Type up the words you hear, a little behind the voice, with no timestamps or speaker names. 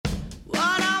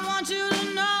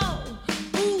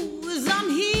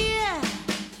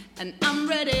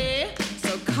ready,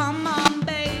 so come on,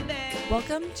 baby.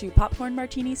 Welcome to Popcorn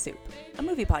Martini Soup, a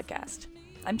movie podcast.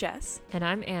 I'm Jess. And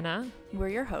I'm Anna. We're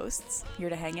your hosts, here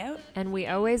to hang out. And we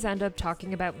always end up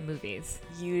talking about movies.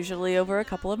 Usually over a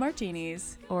couple of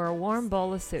martinis. Or a warm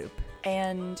bowl of soup.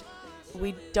 And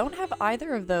we don't have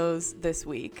either of those this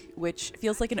week, which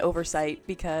feels like an oversight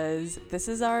because this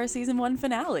is our season 1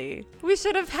 finale. We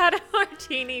should have had a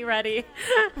martini ready.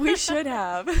 We should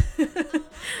have.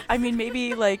 I mean,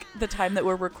 maybe like the time that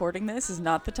we're recording this is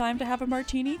not the time to have a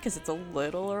martini because it's a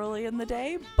little early in the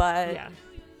day, but yeah,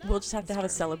 we'll just have to have a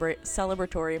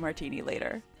celebratory martini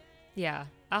later. Yeah,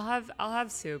 I'll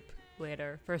have soup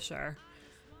later for sure.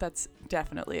 That's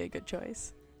definitely a good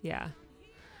choice. Yeah.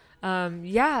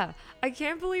 Yeah, I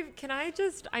can't believe,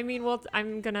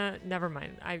 I'm gonna, never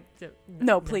mind.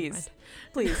 No, please.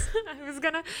 Please.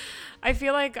 I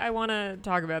feel like I want to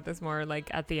talk about this more like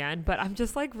at the end, but I'm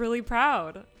just like really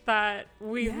proud that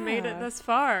we've made it this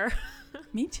far.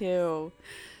 Me too.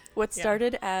 What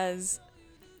started as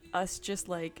us just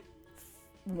like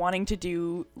wanting to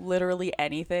do literally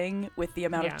anything with the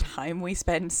amount of time we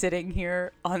spend sitting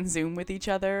here on Zoom with each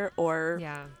other or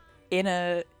in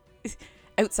a...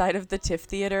 outside of the TIFF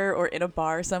theater or in a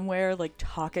bar somewhere, like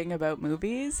talking about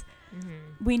movies.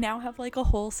 Mm-hmm. We now have like a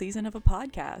whole season of a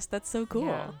podcast. That's so cool.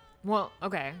 Yeah. Well,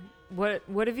 okay. What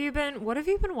have you been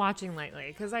watching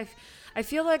lately? Because I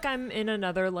feel like I'm in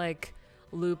another like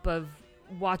loop of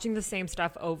watching the same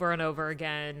stuff over and over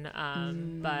again.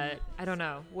 But I don't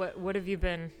know. What have you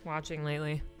been watching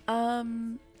lately?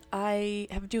 I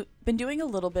have been doing a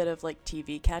little bit of like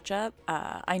TV catch up.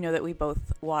 I know that we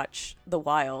both watch The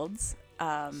Wilds.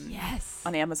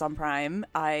 On Amazon Prime.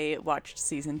 I watched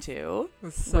season 2,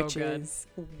 which is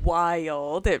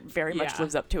wild. It very much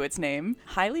lives up to its name.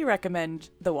 Highly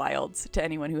recommend The Wilds to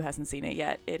anyone who hasn't seen it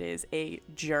yet. It is a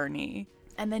journey.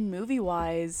 And then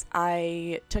movie-wise,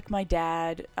 I took my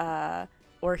dad,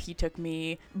 or he took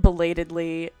me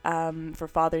belatedly for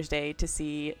Father's Day to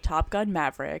see Top Gun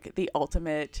Maverick, the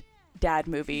ultimate dad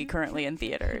movie currently in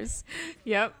theaters.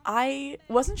 Yep. I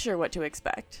wasn't sure what to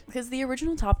expect because the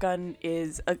original Top Gun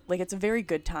is it's a very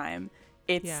good time.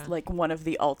 It's like one of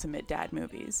the ultimate dad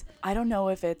movies. I don't know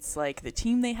if it's like the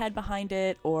team they had behind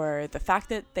it or the fact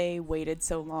that they waited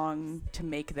so long to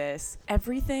make this.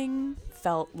 Everything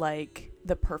felt like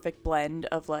the perfect blend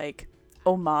of like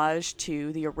homage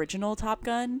to the original Top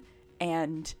Gun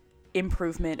and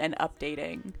improvement and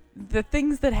updating the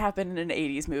things that happen in an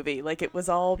 80s movie. Like it was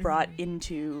all brought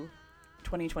into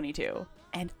 2022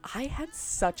 and I had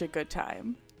such a good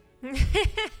time.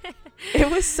 It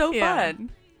was so fun.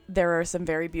 There are some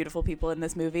very beautiful people in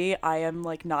this movie. I am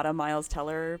like not a Miles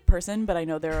Teller person, but I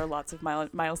know there are lots of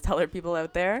Miles Teller people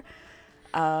out there.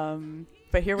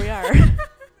 But here we are.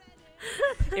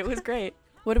 It was great.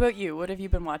 What about you? What have you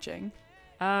been watching?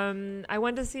 I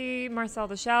went to see Marcel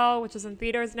the Shell, which is in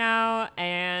theaters now,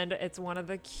 and it's one of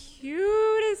the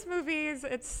cutest movies.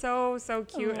 It's so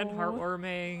cute and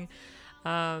heartwarming.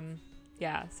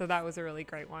 So that was a really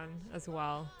great one as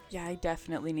well. Yeah, I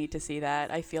definitely need to see that.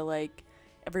 I feel like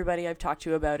everybody I've talked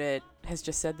to about it has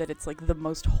just said that it's like the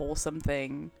most wholesome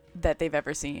thing that they've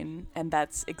ever seen, and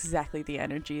that's exactly the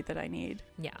energy that I need.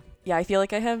 Yeah, I feel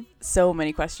like I have so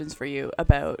many questions for you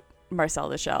about Marcel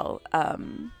the Shell.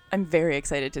 I'm very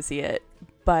excited to see it,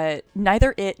 but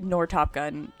neither it nor Top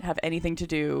Gun have anything to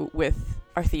do with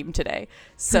our theme today.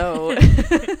 So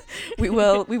we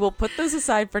will put those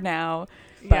aside for now,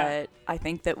 but I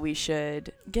think that we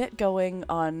should get going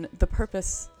on the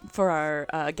purpose for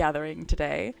our gathering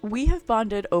today. We have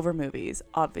bonded over movies,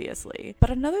 obviously, but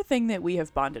another thing that we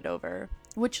have bonded over,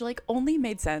 which like only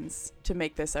made sense to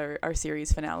make this our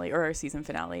series finale or our season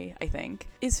finale, I think,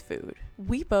 is food.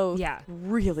 We both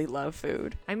really love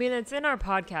food. I mean, it's in our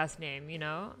podcast name, you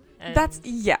know? And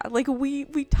like we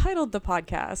titled the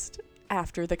podcast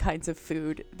after the kinds of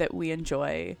food that we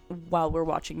enjoy while we're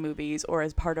watching movies or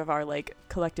as part of our like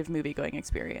collective movie going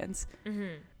experience.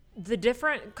 Mm-hmm. The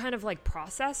different kind of like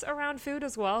process around food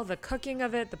as well, the cooking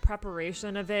of it, the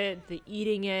preparation of it, the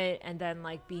eating it, and then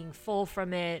like being full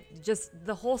from it, just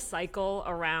the whole cycle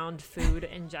around food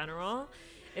in general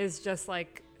is just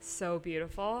like so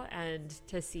beautiful, and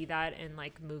to see that in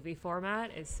like movie format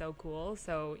is so cool.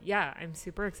 So yeah, I'm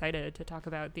super excited to talk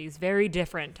about these very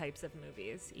different types of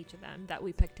movies, each of them that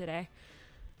we picked today.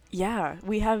 Yeah,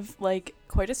 we have like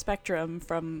quite a spectrum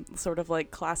from sort of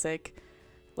like classic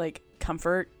like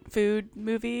comfort food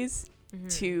movies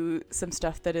to some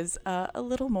stuff that is a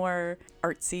little more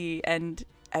artsy and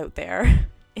out there,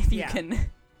 if you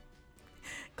can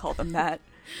call them that.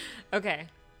 Okay.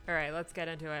 All right, let's get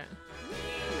into it.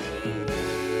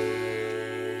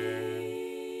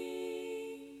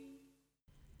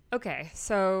 Okay,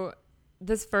 so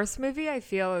this first movie I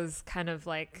feel is kind of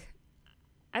like,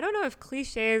 I don't know if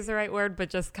cliche is the right word, but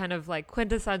just kind of like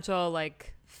quintessential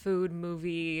like food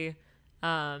movie.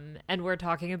 And we're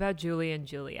talking about Julie and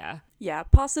Julia. Yeah,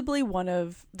 possibly one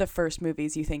of the first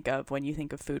movies you think of when you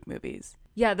think of food movies.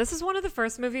 Yeah, this is one of the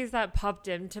first movies that popped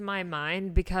into my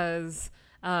mind because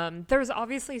there's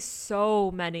obviously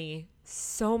so many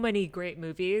great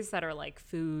movies that are like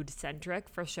food centric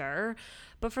for sure.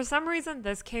 But for some reason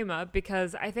this came up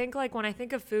because I think like when I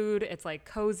think of food, it's like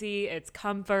cozy, it's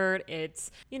comfort,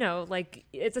 it's, you know, like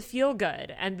it's a feel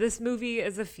good. And this movie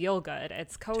is a feel good.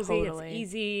 It's cozy, It's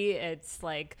easy, it's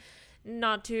like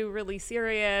not too really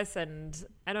serious, and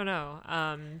I don't know.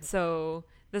 So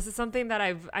this is something that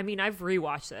I've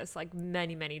rewatched this like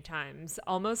many times,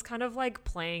 almost kind of like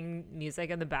playing music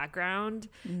in the background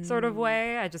sort of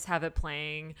way. I just have it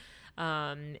playing.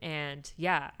 And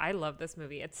yeah, I love this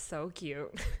movie. It's so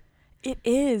cute. It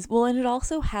is. Well, and it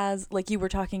also has, like you were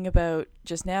talking about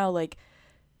just now, like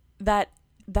that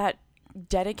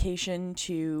dedication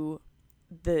to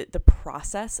the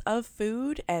process of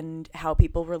food and how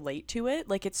people relate to it.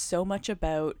 Like it's so much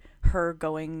about her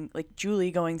going, like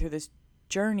Julie going through this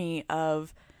journey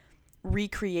of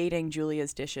recreating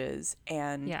Julia's dishes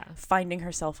and finding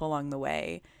herself along the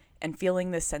way and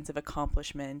feeling this sense of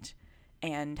accomplishment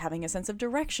and having a sense of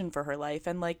direction for her life.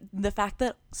 And like the fact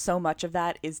that so much of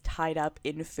that is tied up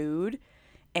in food,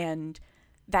 and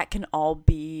that can all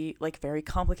be like very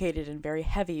complicated and very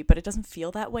heavy, but it doesn't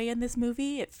feel that way in this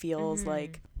movie. It feels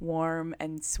like warm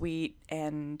and sweet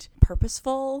and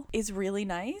purposeful is really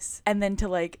nice. And then to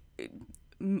like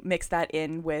mix that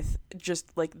in with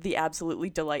just like the absolutely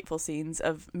delightful scenes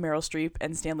of Meryl Streep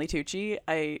and Stanley Tucci,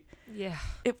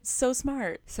 it's so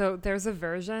smart. So there's a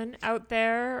version out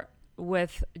there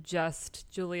with just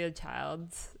Julia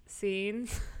Child's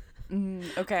scenes.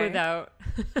 Okay. Without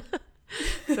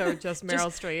so just Meryl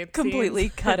Streep completely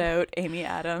scenes. Cut out Amy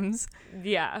Adams.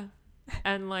 Yeah.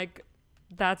 And like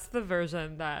that's the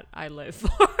version that I live for.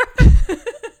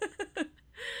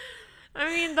 I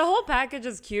mean, the whole package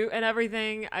is cute and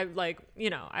everything. I like, you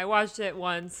know, I watched it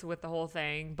once with the whole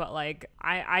thing, but like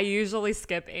I usually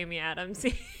skip Amy Adams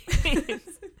scenes.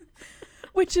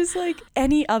 Which is like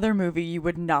any other movie, you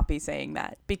would not be saying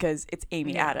that because it's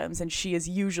Amy Adams and she is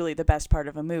usually the best part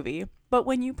of a movie. But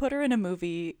when you put her in a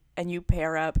movie and you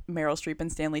pair up Meryl Streep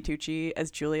and Stanley Tucci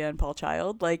as Julia and Paul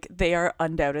Child, like they are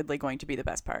undoubtedly going to be the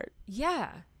best part.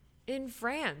 Yeah. In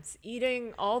France,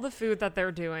 eating all the food that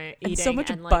they're doing. And so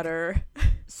much butter.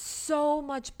 So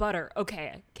much butter.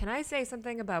 Okay. Can I say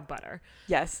something about butter?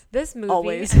 Yes. This movie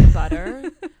always. And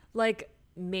butter, like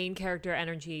main character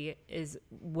energy is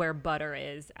where butter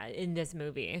is in this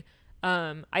movie.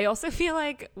 I also feel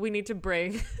like we need to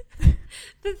bring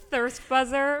the thirst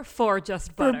buzzer for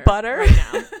just butter. For butter? Right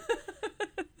now.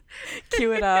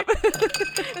 Cue it up.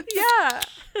 Yeah.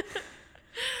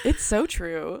 It's so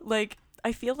true. Like,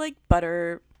 I feel like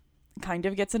butter kind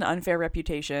of gets an unfair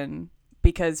reputation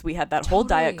because we had that whole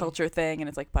diet culture thing and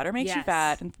it's like butter makes you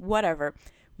fat and whatever.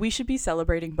 We should be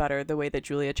celebrating butter the way that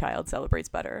Julia Child celebrates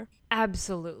butter.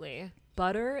 Absolutely.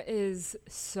 Butter is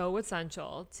so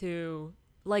essential to,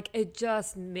 like, it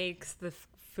just makes the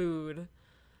food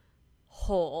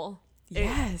whole.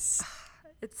 Yes.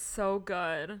 It's so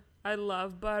good. I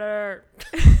love butter.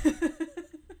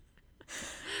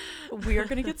 We are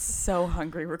going to get so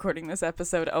hungry recording this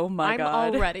episode. Oh my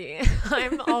God.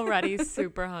 I'm already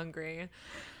super hungry.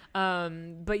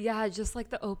 But yeah, just like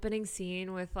the opening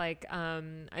scene with like,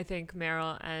 I think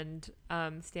Meryl and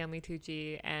Stanley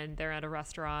Tucci, and they're at a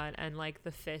restaurant and like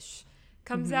the fish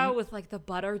comes out with like the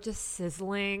butter just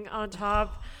sizzling on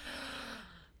top.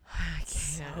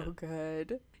 So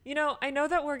good. You know, I know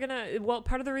that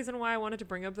part of the reason why I wanted to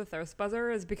bring up the thirst buzzer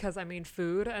is because, I mean,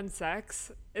 food and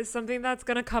sex is something that's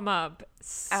going to come up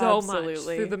so much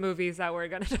through the movies that we're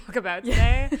going to talk about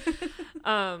today.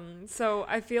 So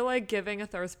I feel like giving a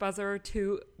thirst buzzer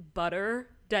to butter,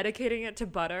 dedicating it to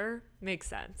butter, makes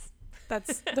sense.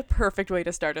 That's the perfect way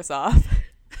to start us off.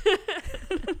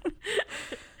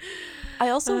 I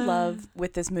also love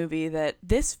with this movie that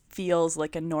this feels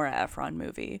like a Nora Ephron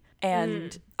movie.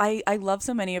 And I love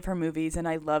so many of her movies, and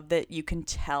I love that you can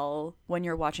tell when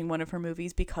you're watching one of her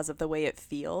movies because of the way it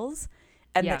feels.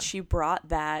 And that she brought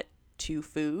that to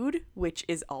food, which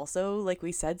is also, like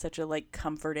we said, such a like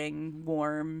comforting,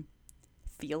 warm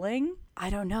feeling. I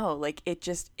don't know, like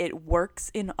it works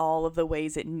in all of the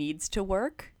ways it needs to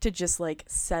work to just like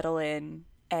settle in,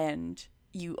 and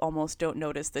you almost don't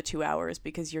notice the 2 hours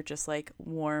because you're just like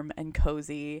warm and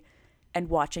cozy and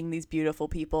watching these beautiful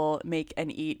people make and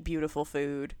eat beautiful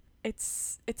food.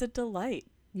 It's a delight.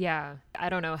 Yeah. I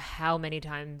don't know how many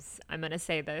times I'm going to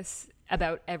say this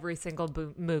about every single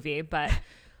movie, but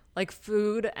like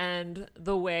food and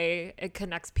the way it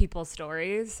connects people's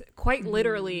stories, quite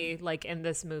literally, like in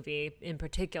this movie in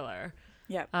particular,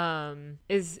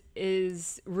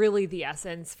 is really the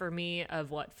essence for me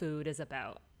of what food is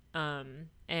about.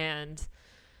 And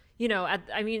you know,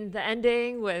 the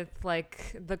ending with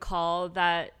like the call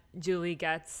that Julie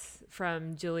gets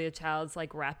from Julia Child's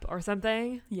like rep or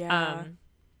something. Yeah.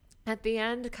 At the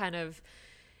end, kind of,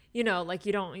 you know, like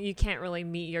you can't really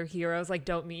meet your heroes, like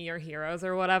don't meet your heroes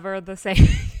or whatever the saying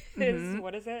is.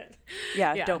 What is it?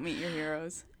 Yeah, don't meet your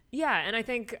heroes. Yeah, and I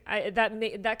think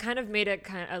that kind of made it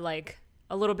kind of like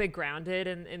a little bit grounded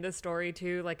in the story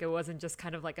too. Like it wasn't just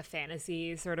kind of like a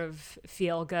fantasy sort of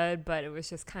feel good, but it was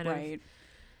just kind of,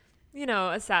 you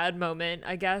know, a sad moment,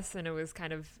 I guess. And it was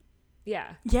kind of,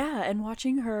 yeah. Yeah, and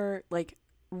watching her like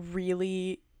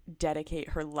really dedicate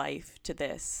her life to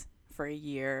this for a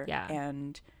year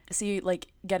and see like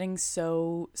getting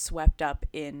so swept up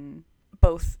in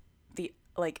both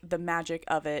the magic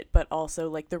of it, but also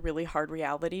like the really hard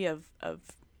reality of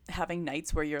having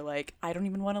nights where you're like, I don't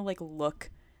even want to like look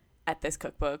at this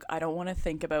cookbook. I don't want to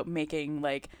think about making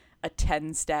like a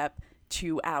 10-step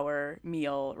 2-hour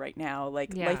meal right now.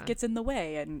 Like life gets in the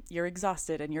way and you're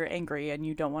exhausted and you're angry and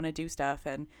you don't want to do stuff.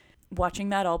 And watching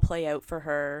that all play out for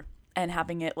her and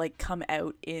having it like come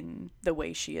out in the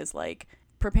way she is like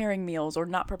preparing meals or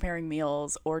not preparing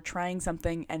meals or trying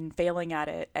something and failing at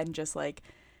it, and just like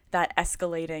that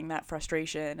escalating that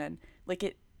frustration, and like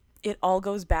it all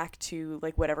goes back to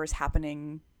like whatever's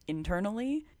happening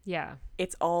internally. Yeah.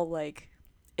 It's all like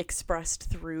expressed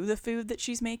through the food that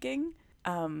she's making.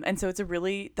 And so that's a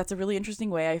really interesting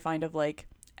way I find of like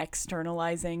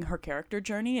externalizing her character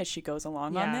journey as she goes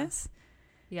along on this.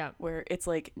 Yeah. Where it's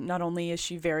like, not only is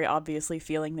she very obviously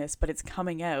feeling this, but it's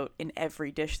coming out in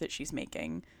every dish that she's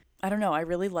making. I don't know. I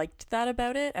really liked that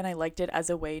about it. And I liked it as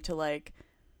a way to like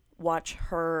watch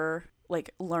her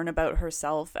like learn about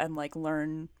herself and like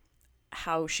learn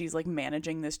how she's like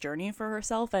managing this journey for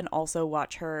herself, and also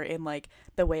watch her in like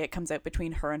the way it comes out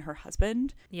between her and her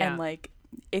husband. And like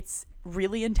it's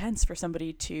really intense for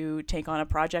somebody to take on a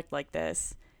project like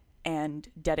this and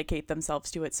dedicate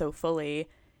themselves to it so fully,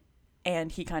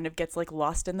 and he kind of gets like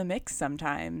lost in the mix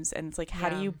sometimes. And it's like, how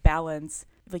do you balance,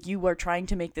 like, you are trying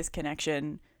to make this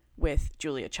connection with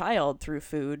Julia Child through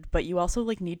food, but you also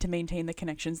like need to maintain the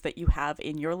connections that you have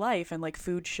in your life, and like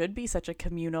food should be such a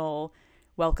communal,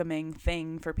 welcoming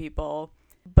thing for people,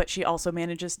 but she also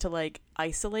manages to like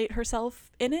isolate herself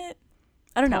in it.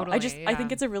 I don't know. I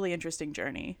think it's a really interesting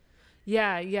journey.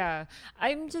 Yeah.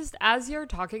 I'm just, as you're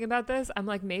talking about this, I'm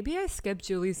like, maybe I skipped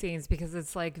Julie's scenes because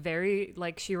it's like very,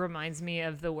 like, she reminds me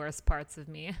of the worst parts of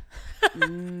me.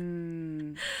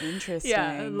 Interesting.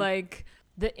 Yeah, like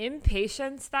the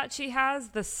impatience that she has,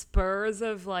 the spurs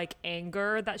of like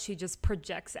anger that she just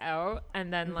projects out.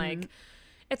 And then like,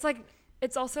 it's like,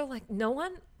 it's also like,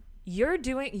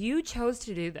 you chose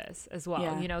to do this as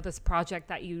well, you know, this project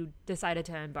that you decided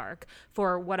to embark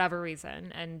for whatever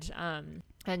reason.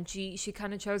 And she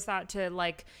kind of chose that to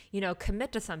like, you know,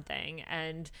 commit to something.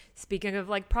 And speaking of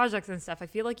like projects and stuff, I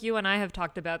feel like you and I have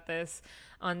talked about this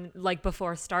on like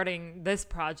before starting this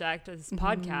project, this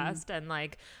podcast, and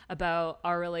like about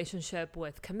our relationship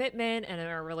with commitment and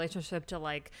our relationship to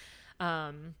like,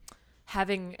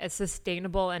 having a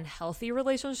sustainable and healthy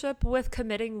relationship with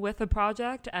committing with a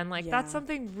project. And like, that's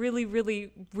something really,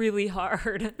 really, really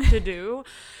hard to do.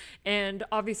 And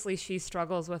obviously she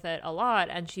struggles with it a lot,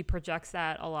 and she projects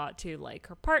that a lot to like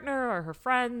her partner or her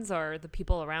friends or the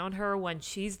people around her, when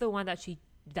she's the one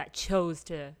that chose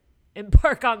to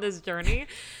embark on this journey.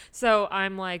 So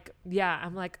I'm like,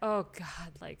 oh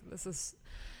God, like this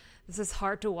is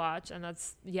hard to watch. And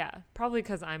that's, probably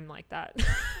because I'm like that.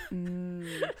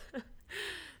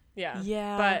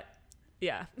 But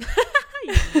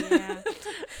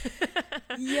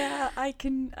I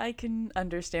can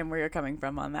understand where you're coming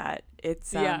from on that.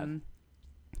 It's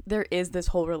there is this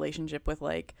whole relationship with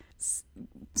like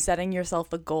setting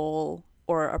yourself a goal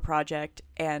or a project,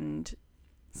 and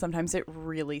sometimes it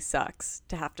really sucks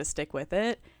to have to stick with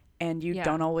it, and you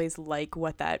don't always like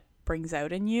what that brings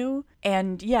out in you.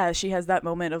 And she has that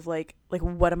moment of like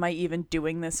what am I even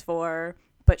doing this for?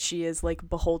 But she is like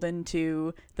beholden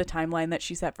to the timeline that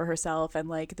she set for herself, and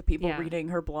like the people reading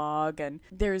her blog, and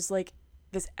there's like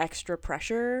this extra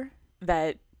pressure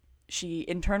that she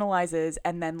internalizes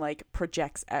and then like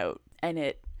projects out, and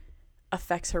it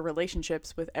affects her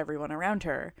relationships with everyone around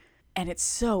her. And it's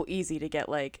so easy to get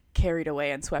like carried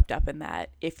away and swept up in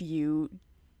that if you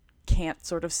can't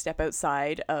sort of step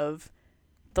outside of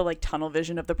the like tunnel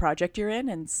vision of the project you're in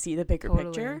and see the bigger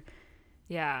picture.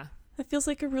 Yeah. That feels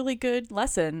like a really good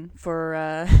lesson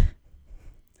for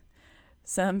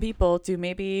some people to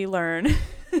maybe learn.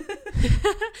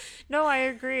 No, I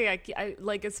agree. I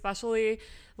like, especially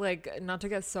like, not to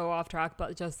get so off track,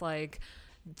 but just like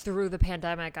through the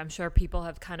pandemic, I'm sure people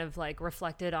have kind of like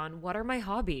reflected on what are my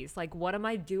hobbies? Like, what am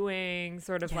I doing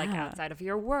sort of like outside of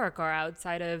your work or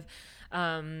outside of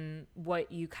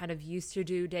what you kind of used to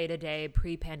do day to day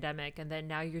pre-pandemic, and then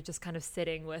now you're just kind of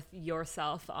sitting with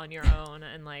yourself on your own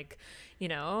and like, you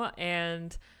know,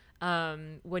 and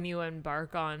when you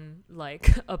embark on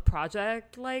like a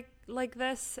project like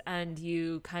this and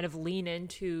you kind of lean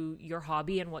into your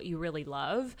hobby and what you really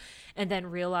love, and then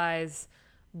realize,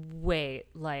 wait,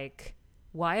 like,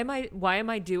 why am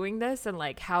I doing this, and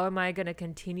like, how am I going to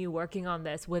continue working on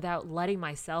this without letting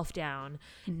myself down?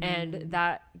 And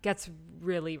that gets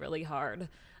really, really hard.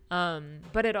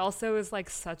 But it also is like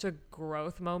such a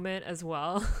growth moment as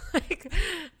well. Like,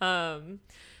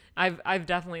 I've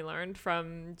definitely learned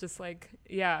from just like,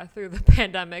 through the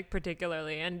pandemic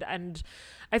particularly. And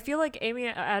I feel like Amy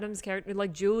Adams' character,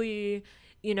 like Julie,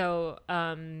 you know,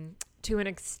 to an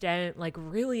extent, like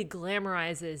really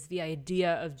glamorizes the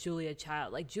idea of Julia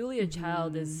Child. Like Julia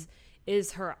Child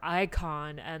is her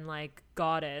icon and like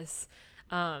goddess,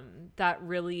 that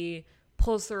really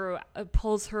pulls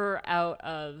her out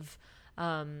of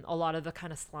a lot of the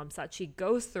kind of slumps that she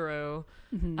goes through.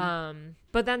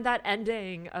 But then that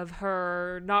ending of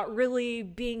her not really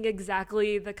being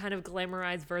exactly the kind of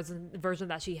glamorized version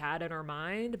that she had in her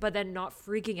mind, but then not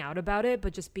freaking out about it,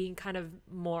 but just being kind of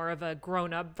more of a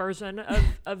grown-up version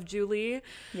of Julie.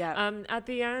 At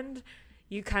the end,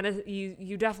 you kind of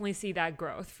you definitely see that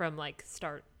growth from like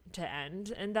start to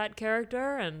end in that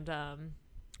character. And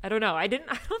I don't know, I don't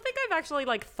think I've actually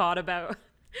like thought about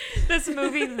this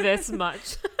movie this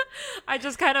much. I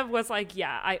just kind of was like,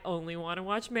 I only want to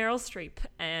watch Meryl Streep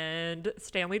and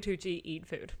Stanley Tucci eat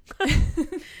food.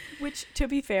 Which, to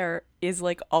be fair, is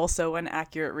like also an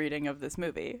accurate reading of this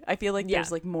movie. I feel like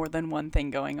there's like more than one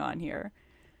thing going on here.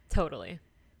 Totally.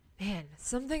 Man,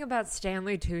 something about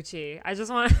Stanley Tucci. I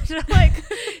just wanted to like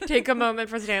take a moment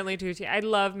for Stanley Tucci. I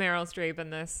love Meryl Streep in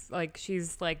this. Like,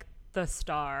 she's like the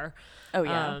star. Oh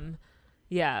yeah.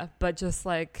 Yeah, but just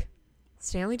like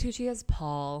Stanley Tucci as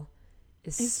Paul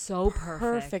is so perfect.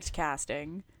 Perfect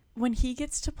casting. When he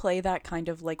gets to play that kind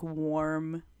of like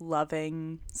warm,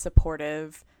 loving,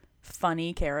 supportive,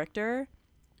 funny character,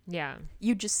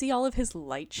 you just see all of his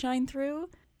light shine through.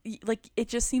 Like, it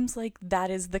just seems like that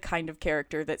is the kind of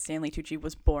character that Stanley Tucci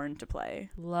was born to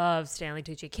play. Love Stanley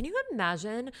Tucci. Can you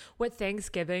imagine what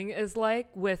Thanksgiving is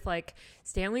like with like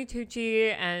Stanley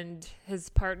Tucci and his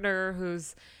partner,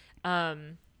 who's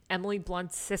Emily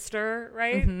Blunt's sister,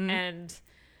 right?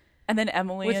 And then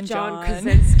Emily with and John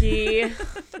Krasinski.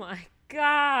 My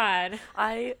God.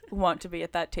 I want to be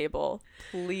at that table,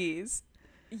 please.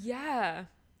 Yeah.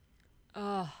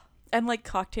 And like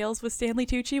cocktails with Stanley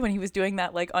Tucci when he was doing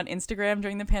that like on Instagram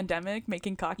during the pandemic,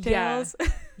 making cocktails.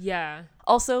 Yeah.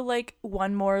 Also, like,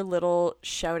 one more little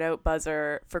shout out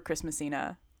buzzer for Chris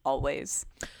Messina, always.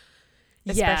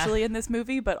 Especially in this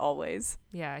movie, but always.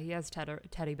 Yeah, he has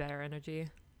teddy bear energy.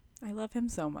 I love him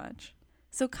so much.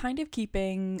 So kind of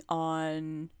keeping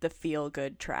on the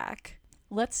feel-good track,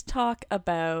 let's talk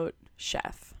about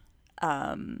Chef.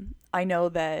 I know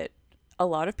that a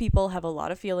lot of people have a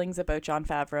lot of feelings about Jon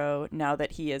Favreau now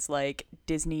that he is like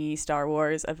Disney, Star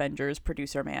Wars, Avengers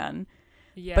producer man.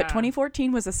 Yeah. But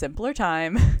 2014 was a simpler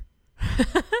time.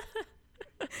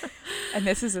 And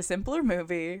this is a simpler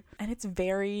movie. And it's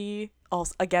very,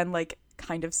 also, again, like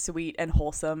kind of sweet and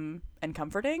wholesome and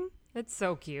comforting. It's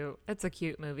so cute. It's a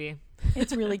cute movie.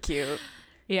 It's really cute.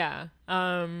 Yeah.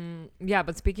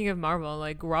 But speaking of Marvel,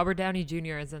 like Robert Downey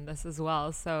Jr. is in this as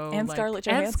well. So and like, Scarlett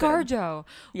Johansson. And ScarJo.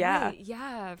 Yeah. Wait,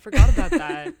 yeah. Forgot about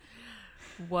that.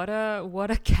 What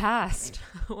a cast.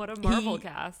 What a Marvel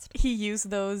cast. He used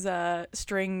those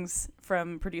strings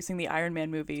from producing the Iron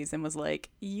Man movies and was like,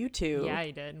 you two. Yeah,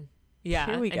 he did. Yeah.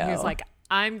 Here we go. And he was like,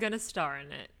 I'm gonna star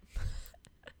in it.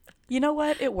 You know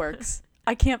what? It works.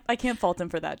 I can't fault him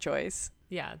for that choice.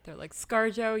 Yeah, they're like,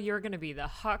 ScarJo, you're going to be the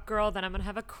hot girl that I'm going to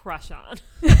have a crush on.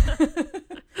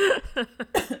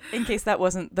 In case that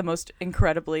wasn't the most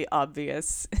incredibly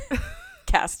obvious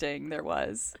casting there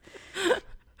was.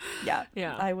 Yeah.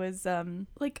 I was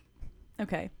like,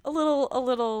 okay, a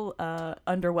little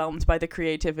underwhelmed by the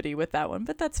creativity with that one,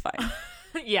 but that's fine.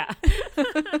 Yeah.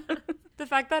 The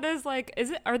fact that is like,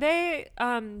 are they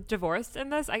divorced in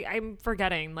this? I'm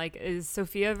forgetting. Like, is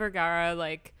Sofia Vergara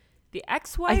like the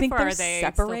ex-wife, I think or they're are they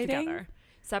separating. still together?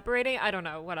 separating. I don't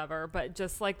know, whatever. But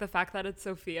just like the fact that it's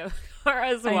Sofia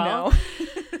as well. I know.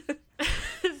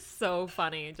 It's so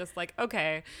funny. Just like,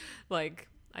 okay, like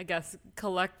I guess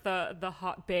collect the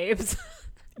hot babes.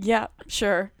 Yeah,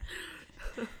 sure.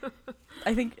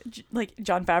 I think like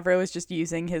Jon Favreau is just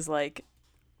using his like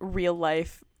real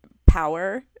life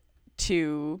power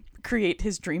to create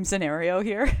his dream scenario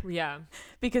here. Yeah.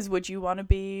 Because would you want to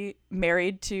be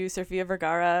married to Sofia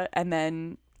Vergara and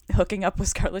then hooking up with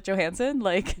Scarlett Johansson?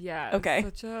 Like, yeah, okay.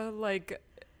 Such a like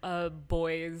a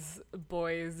boys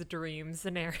dream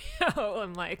scenario.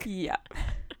 I'm like, yeah.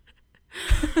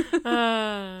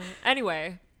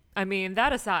 Anyway, I mean,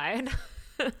 that aside.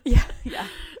 Yeah.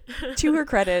 To her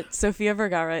credit, Sofia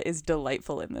Vergara is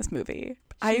delightful in this movie.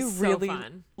 She's I really so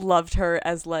fun. loved her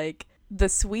as like the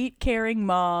sweet, caring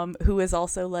mom who is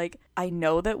also like, I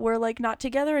know that we're like not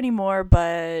together anymore,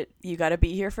 but you got to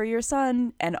be here for your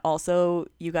son. And also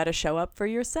you got to show up for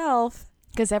yourself,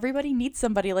 because everybody needs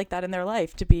somebody like that in their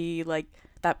life to be like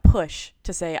that push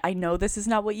to say, I know this is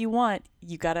not what you want.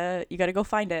 You gotta go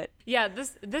find it. Yeah,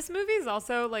 this movie is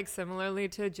also like similarly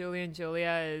to Julie and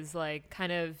Julia is like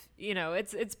kind of, you know,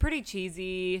 it's pretty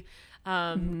cheesy.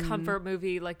 Comfort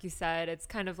movie, like you said. It's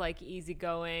kind of like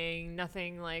easygoing,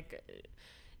 nothing like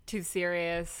too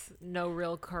serious, no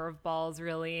real curveballs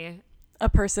really. A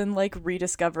person like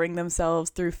rediscovering themselves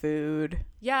through food.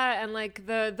 Yeah, and like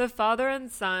the father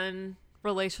and son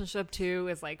relationship too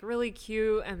is like really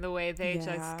cute, and the way they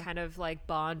just kind of like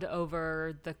bond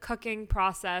over the cooking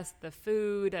process, the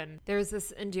food. And there's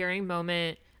this endearing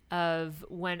moment of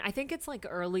when I think it's like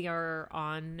earlier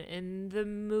on in the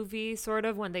movie, sort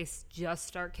of when they just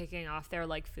start kicking off their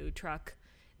like food truck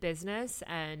business,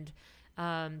 and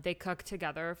they cook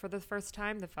together for the first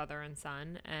time, the father and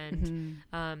son. And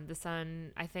the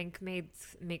son, I think,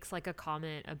 makes like a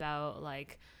comment about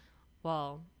like,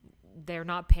 well, they're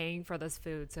not paying for this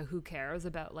food, so who cares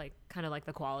about like kind of like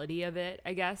the quality of it,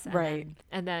 I guess.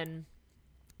 And then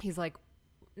he's like,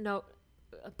 no,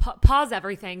 pause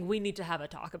everything, we need to have a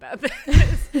talk about this.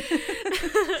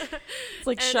 It's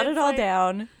like, shut it all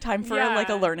down, time for like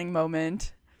a learning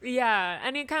moment. Yeah,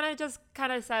 and he kind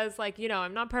of says like, you know,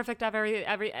 I'm not perfect at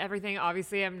everything.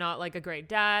 Obviously, I'm not like a great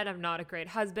dad. I'm not a great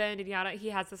husband. And yada. He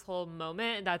has this whole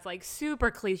moment that's like super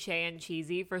cliche and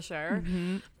cheesy for sure,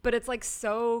 but it's like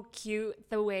so cute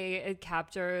the way it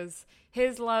captures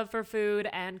his love for food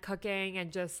and cooking,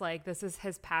 and just like this is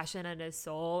his passion and his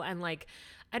soul. And like,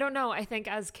 I don't know, I think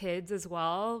as kids as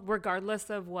well, regardless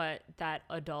of what that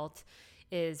adult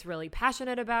is really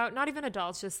passionate about, not even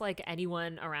adults, just like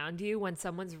anyone around you, when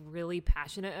someone's really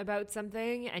passionate about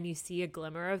something and you see a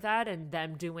glimmer of that and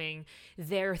them doing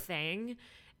their thing,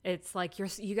 it's like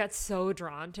you get so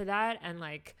drawn to that. And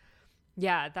like,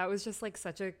 yeah, that was just like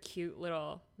such a cute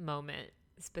little moment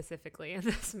specifically in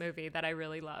this movie that I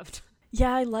really loved.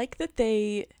 Yeah, I like that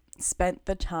they spent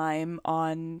the time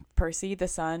on Percy, the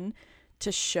son,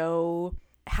 to show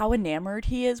how enamored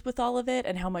he is with all of it,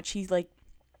 and how much he's like,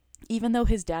 even though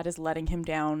his dad is letting him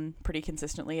down pretty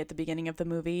consistently at the beginning of the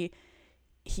movie,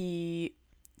 he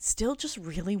still just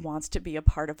really wants to be a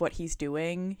part of what he's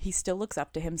doing. He still looks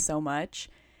up to him so much,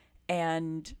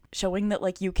 and showing that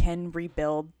like you can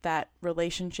rebuild that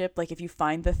relationship. Like if you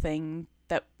find the thing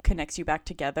that connects you back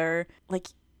together, like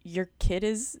your kid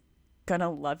is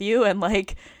gonna love you, and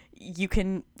like you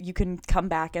can come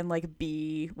back and like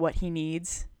be what he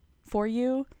needs for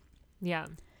you. Yeah.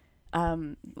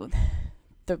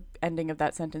 The ending of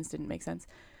that sentence didn't make sense.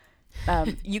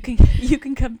 You can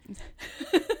come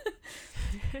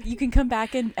you can come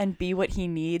back and be what he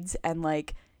needs, and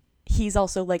like he's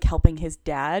also like helping his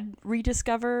dad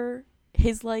rediscover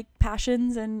his like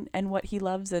passions and what he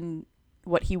loves and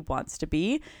what he wants to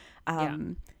be.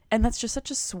 And that's just such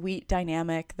a sweet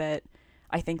dynamic that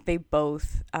I think they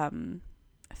both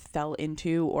fell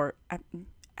into or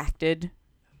acted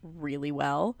really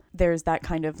well. There's that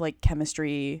kind of like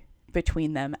chemistry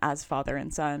between them as father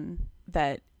and son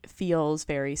that feels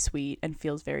very sweet and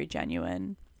feels very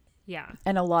genuine. Yeah.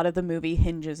 And a lot of the movie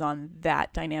hinges on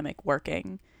that dynamic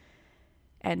working.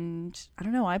 And I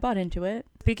don't know, I bought into it.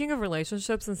 Speaking of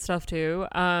relationships and stuff too,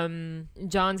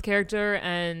 John's character,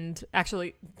 and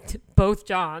actually both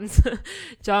Johns,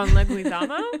 John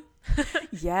Leguizamo.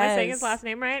 Yes. Am I saying his last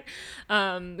name right?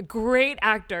 Great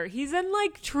actor. He's in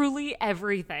like truly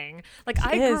everything. Like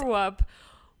I grew up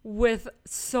with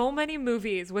so many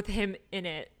movies with him in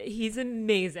it. He's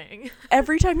amazing.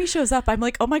 Every time he shows up, I'm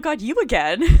like, oh my God, you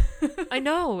again. I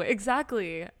know,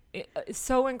 exactly. It's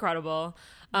so incredible.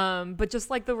 But just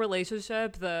like the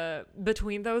relationship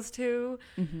between those two.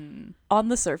 On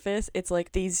the surface, it's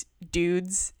like these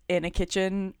dudes in a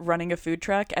kitchen running a food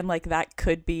truck, and like that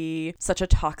could be such a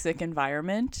toxic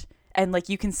environment. And like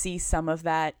you can see some of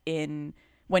that in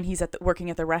when he's working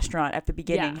at the restaurant at the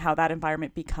beginning, how that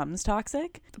environment becomes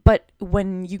toxic. But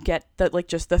when you get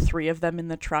just the three of them in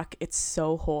the truck, it's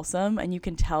so wholesome, and you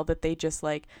can tell that they just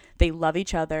like, they love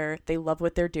each other, they love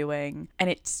what they're doing, and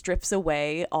it strips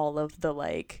away all of the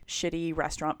like shitty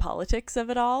restaurant politics of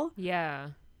it all.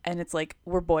 Yeah. And it's like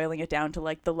we're boiling it down to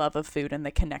like the love of food and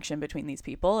the connection between these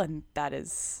people. And that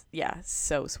is,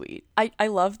 so sweet. I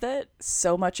love that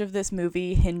so much of this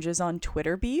movie hinges on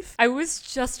Twitter beef. I was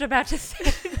just about to say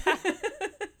that.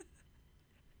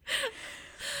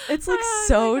 It's like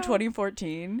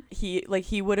 2014.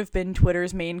 He would have been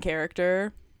Twitter's main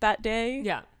character that day.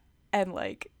 Yeah. And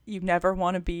like you never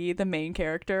want to be the main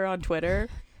character on Twitter.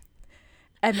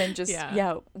 And then just,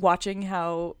 watching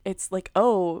how it's like,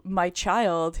 oh, my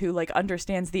child who like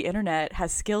understands the internet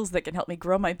has skills that can help me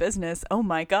grow my business. Oh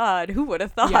my God, who would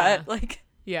have thought? Yeah. Like,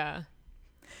 yeah,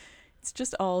 it's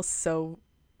just all so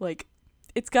like,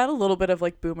 it's got a little bit of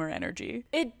like boomer energy.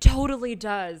 It totally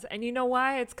does. And you know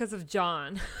why? It's because of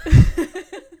John.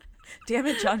 Damn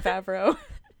it, Jon Favreau.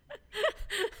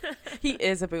 He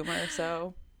is a boomer,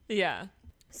 so. Yeah.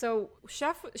 So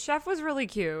Chef was really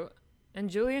cute. And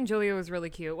Julie and Julia was really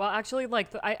cute. Well, actually,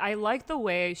 like I like the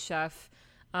way Chef.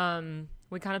 We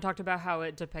kind of talked about how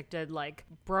it depicted like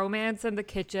bromance in the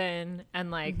kitchen,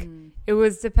 and like it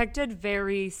was depicted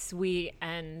very sweet,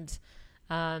 and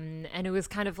it was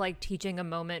kind of like teaching a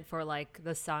moment for like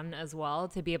the son as well,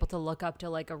 to be able to look up to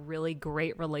like a really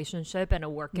great relationship and a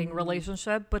working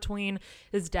relationship between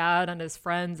his dad and his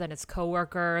friends and his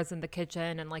coworkers in the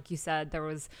kitchen. And like you said, there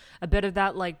was a bit of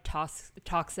that like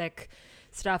toxic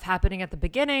stuff happening at the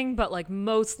beginning, but like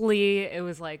mostly it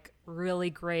was like really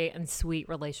great and sweet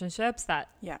relationships that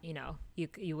you know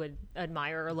you would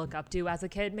admire or look up to as a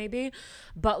kid maybe.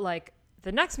 But like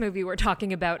the next movie we're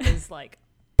talking about is like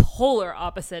polar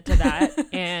opposite to that,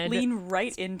 and lean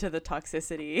right into the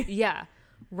toxicity.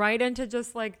 Right into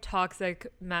just like toxic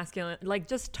masculine, like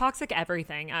just toxic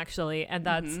everything actually. And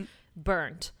that's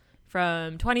Burnt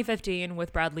from 2015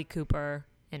 with Bradley Cooper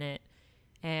in it.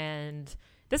 And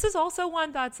this is also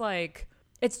one that's like,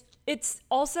 it's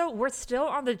also, we're still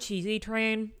on the cheesy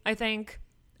train, I think.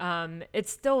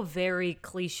 It's still very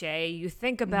cliche. You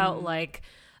think about like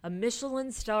a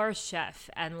Michelin star chef,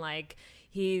 and like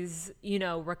he's, you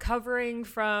know, recovering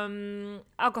from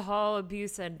alcohol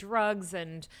abuse and drugs,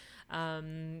 and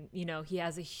you know, he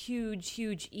has a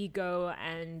huge ego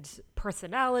and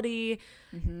personality.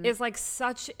 Is like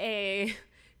such a,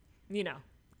 you know,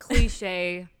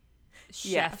 cliche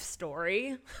chef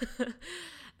story.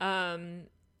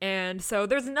 And so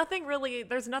there's nothing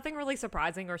really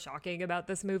surprising or shocking about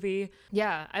this movie.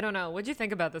 Yeah, I don't know. What'd you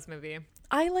think about this movie?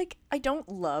 I don't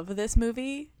love this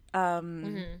movie.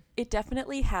 It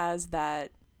definitely has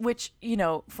that, which, you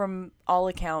know, from all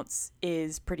accounts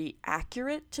is pretty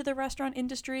accurate to the restaurant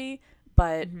industry,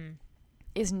 but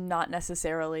is not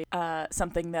necessarily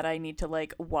something that I need to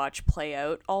like watch play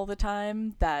out all the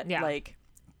time. That like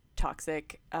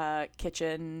toxic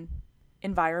kitchen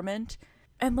environment.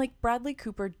 And like Bradley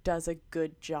Cooper does a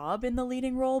good job in the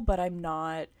leading role, but I'm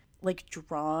not like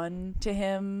drawn to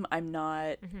him. I'm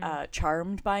not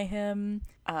charmed by him.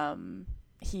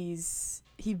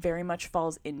 He very much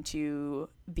falls into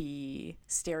the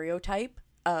stereotype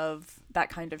of that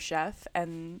kind of chef,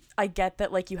 and I get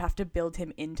that like you have to build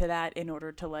him into that in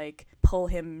order to like pull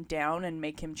him down and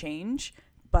make him change,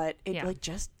 but it like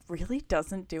just really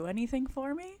doesn't do anything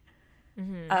for me.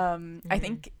 I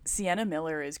think Sienna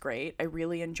Miller is great. I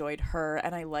really enjoyed her,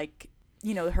 and I like,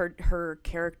 you know, her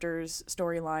character's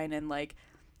storyline, and like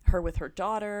her with her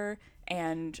daughter,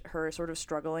 and her sort of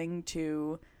struggling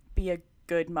to be a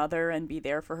good mother and be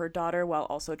there for her daughter while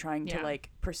also trying to like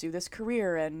pursue this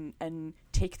career and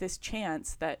take this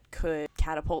chance that could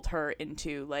catapult her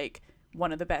into like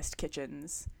one of the best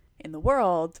kitchens in the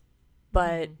world.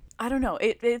 But I don't know,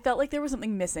 it felt like there was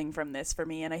something missing from this for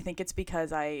me, and I think it's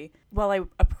because while I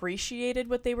appreciated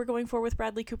what they were going for with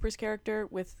Bradley Cooper's character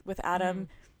with Adam,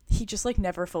 he just like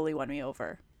never fully won me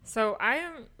over. So I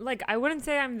am like, I wouldn't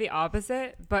say I'm the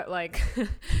opposite, but like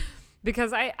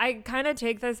because I kind of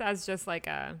take this as just like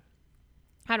I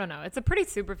don't know, it's a pretty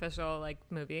superficial like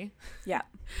movie. Yeah.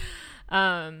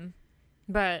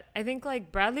 But I think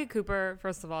like Bradley Cooper,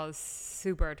 first of all, is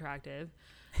super attractive.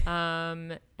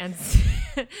 And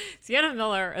Sienna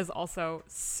Miller is also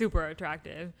super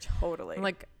attractive. Totally.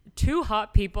 Like two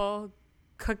hot people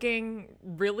cooking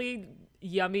really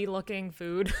yummy looking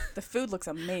food. The food looks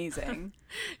amazing.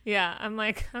 Yeah, I'm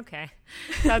like, okay,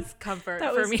 that's comfort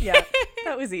for me. Yeah,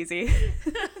 that was easy.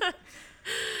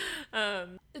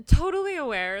 Totally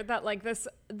aware that like this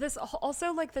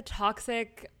also like the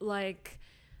toxic like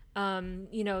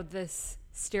this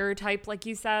stereotype, like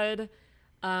you said,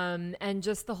 and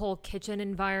just the whole kitchen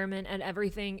environment and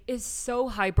everything is so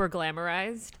hyper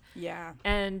glamorized. Yeah.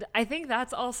 And I think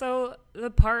that's also the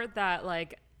part that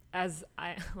like, as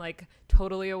I like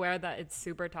totally aware that it's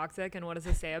super toxic and what does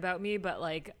it say about me, but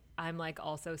like I'm like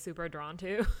also super drawn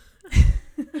to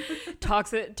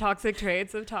toxic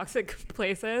traits of toxic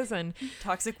places and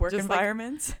toxic work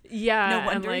environments. Like, yeah. No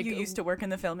wonder like, you used to work in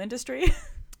the film industry.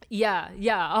 Yeah,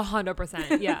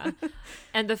 100%. Yeah.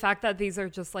 And the fact that these are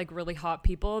just like really hot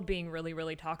people being really,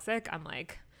 really toxic, I'm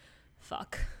like,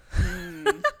 fuck.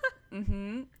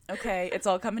 Okay, it's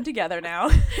all coming together now.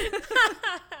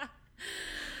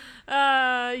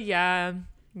 Yeah.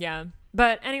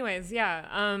 But anyways,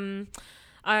 yeah.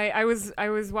 I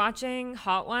was watching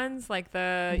Hot Ones, like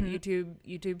the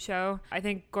YouTube show. I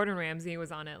think Gordon Ramsay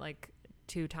was on it like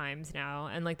 2 times now,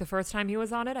 and like the first time he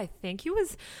was on it, I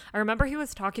remember he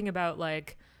was talking about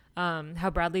like how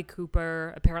Bradley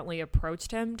Cooper apparently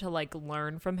approached him to like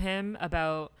learn from him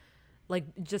about like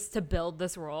just to build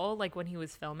this role, like when he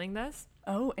was filming this.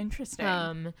 Oh,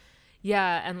 interesting.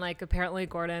 Yeah, and like apparently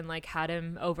Gordon like had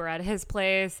him over at his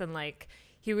place, and like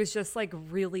he was just like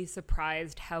really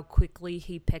surprised how quickly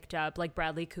he picked up, like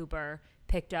Bradley Cooper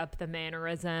picked up the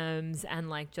mannerisms and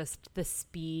like just the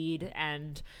speed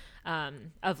and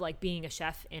of like being a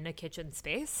chef in a kitchen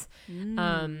space.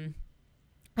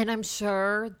 And I'm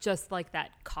sure just like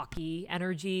that cocky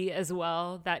energy as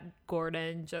well that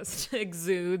Gordon just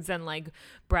exudes, and like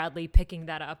Bradley picking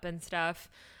that up and stuff.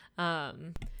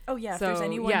 Oh yeah, if there's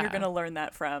anyone you're gonna learn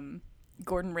that from,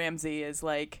 Gordon Ramsay is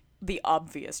like the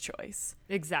obvious choice.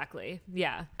 Exactly.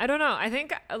 Yeah. I don't know. I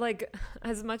think like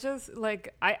as much as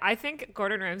like I think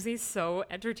Gordon Ramsay's so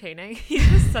entertaining.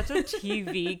 He's such a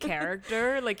TV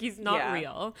character. Like he's not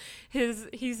real.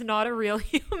 He's not a real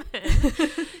human.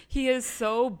 He is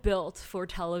so built for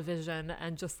television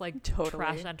and just like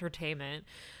trash entertainment.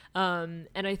 And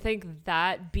I think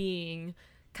that being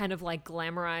kind of like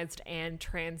glamorized and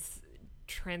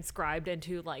transcribed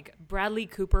into like Bradley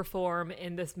Cooper form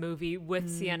in this movie with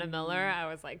Sienna Miller, I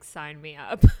was like, sign me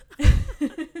up.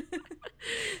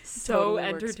 So totally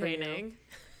entertaining.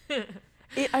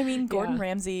 Gordon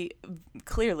Ramsay,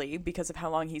 clearly, because of how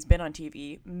long he's been on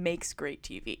TV, makes great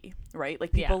TV, right?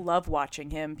 Like, people love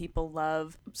watching him. People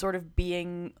love sort of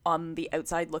being on the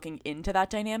outside looking into that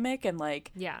dynamic. And,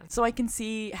 like, so I can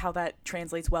see how that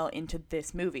translates well into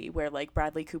this movie, where, like,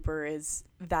 Bradley Cooper is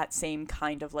that same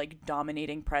kind of, like,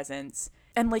 dominating presence.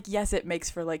 And, like, yes, it makes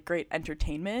for, like, great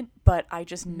entertainment, but I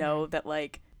just know that,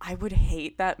 like, I would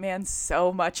hate that man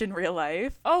so much in real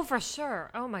life. Oh, for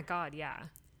sure. Oh, my God, yeah.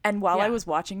 And while I was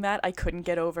watching that, I couldn't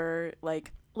get over,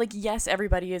 like yes,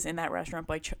 everybody is in that restaurant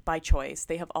by choice.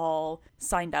 They have all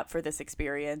signed up for this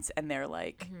experience, and they're,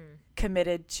 like,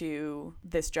 committed to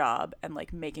this job and,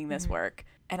 like, making this work.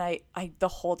 And I the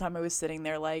whole time I was sitting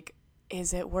there, like,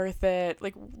 is it worth it?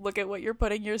 Like, look at what you're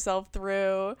putting yourself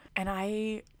through. And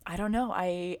I don't know.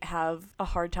 I have a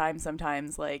hard time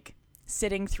sometimes, like,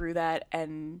 sitting through that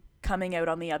and coming out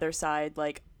on the other side,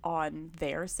 like, on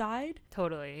their side.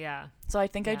 Totally, yeah. So I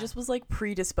think I just was like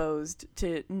predisposed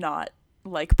to not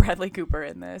like Bradley Cooper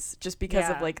in this, just because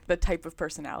of like the type of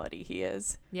personality he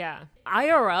is. Yeah.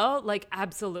 IRL, like,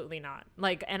 absolutely not.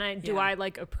 Like, and do I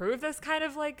like approve this kind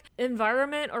of like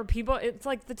environment or people? It's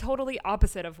like the totally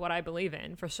opposite of what I believe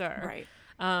in, for sure. Right.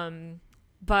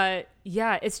 But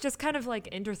yeah, it's just kind of like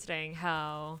interesting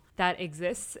how that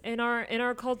exists in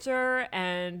our culture,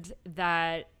 and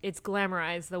that it's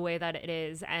glamorized the way that it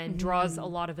is, and draws a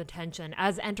lot of attention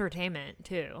as entertainment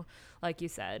too, like you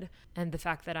said. And the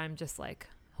fact that I'm just like,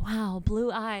 wow,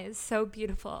 blue eyes, so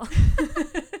beautiful.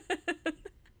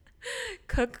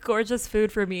 Cook gorgeous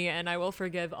food for me and I will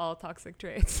forgive all toxic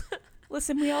traits.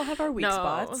 Listen, we all have our weak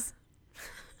spots.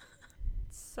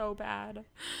 So bad.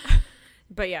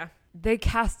 But yeah, they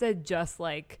casted just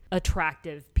like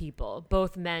attractive people,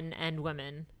 both men and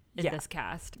women in this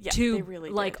cast, to they really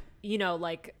like did. You know,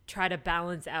 like try to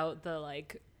balance out the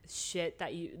like shit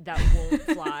that won't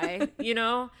fly. You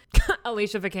know,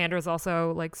 Alicia Vikander is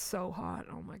also like so hot.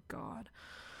 Oh my god.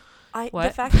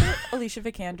 The fact that Alicia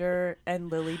Vikander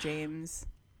and Lily James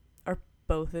are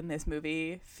both in this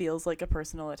movie feels like a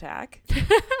personal attack.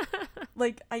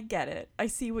 Like, I get it. I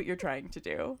see what you're trying to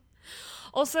do.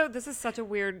 Also, this is such a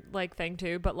weird like thing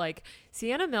too, but like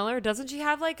Sienna Miller, doesn't she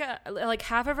have like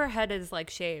half of her head is like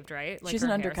shaved, right? Like she's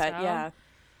an undercut, hairstyle? yeah.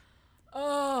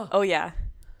 Oh yeah,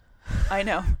 I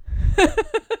know.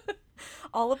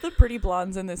 All of the pretty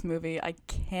blondes in this movie, I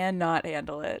cannot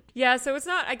handle it. Yeah, so it's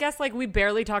not, I guess, like, we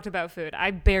barely talked about food.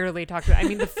 I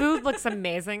mean, the food looks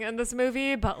amazing in this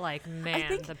movie, but, like,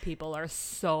 man, the people are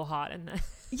so hot in this.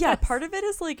 Yeah, part of it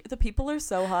is, like, the people are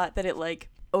so hot that it, like,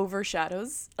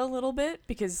 overshadows a little bit,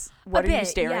 because what are you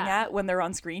staring at when they're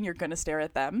on screen? You're going to stare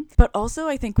at them. But also,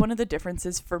 I think one of the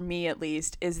differences, for me at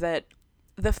least, is that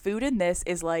the food in this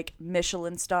is like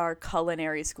Michelin star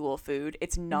culinary school food.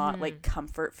 It's not like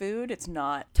comfort food. It's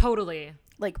not totally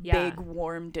like big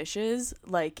warm dishes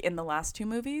like in the last two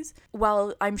movies.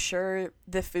 While I'm sure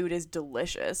the food is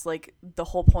delicious, like the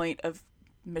whole point of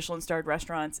Michelin starred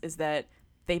restaurants is that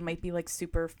they might be like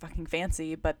super fucking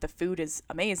fancy, but the food is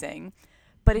amazing.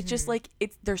 But it's just like,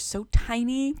 they're so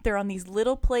tiny. They're on these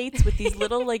little plates with these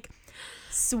little like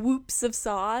swoops of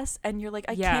sauce, and you're like,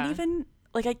 I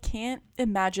can't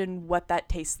imagine what that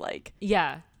tastes like.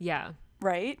 Yeah.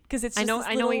 Right? Because it's just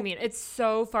I know what you mean. It's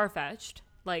so far-fetched.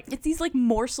 Like, it's these like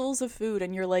morsels of food,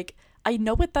 and you're like, I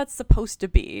know what that's supposed to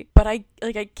be, but I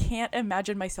can't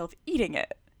imagine myself eating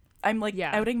it. I'm like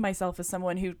outing myself as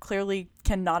someone who clearly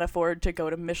cannot afford to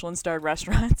go to Michelin starred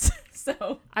restaurants.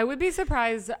 So I would be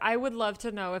surprised. I would love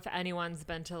to know if anyone's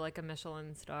been to like a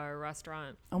Michelin star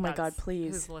restaurant. Oh my God,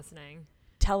 please. Who's listening?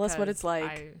 Tell us what it's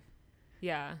like.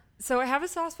 Yeah. So I have a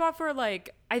soft spot for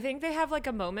like, I think they have like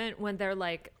a moment when they're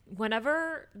like,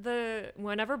 whenever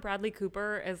Bradley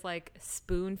Cooper is like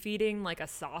spoon feeding like a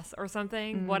sauce or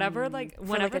something, whenever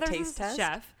there's a taste test?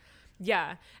 Chef.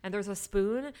 Yeah. And there's a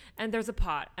spoon and there's a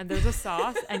pot and there's a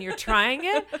sauce and you're trying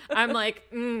it. I'm like,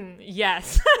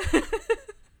 yes.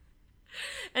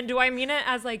 And do I mean it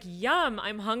as like, yum,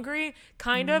 I'm hungry?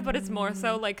 Kind of, but it's more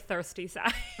so like thirsty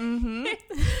side.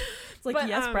 It's like,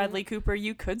 yes, Bradley Cooper,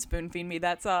 you could spoon feed me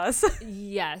that sauce.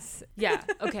 Yes. Yeah.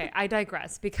 Okay. I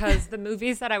digress, because the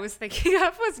movies that I was thinking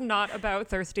of was not about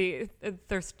thirst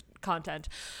content.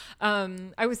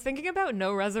 I was thinking about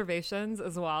No Reservations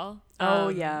as well. Oh,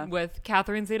 yeah. With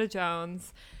Catherine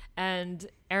Zeta-Jones and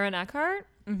Aaron Eckhart.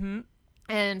 Mm-hmm.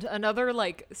 And another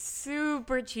like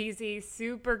super cheesy,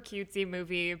 super cutesy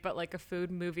movie, but like a food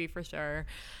movie for sure.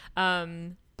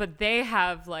 But they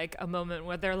have like a moment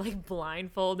where they're like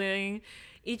blindfolding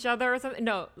each other or something.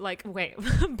 No, like, wait,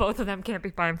 both of them can't be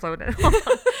blindfolded.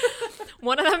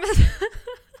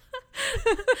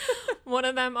 One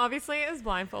of them obviously is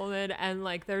blindfolded, and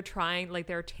like they're trying, like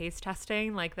they're taste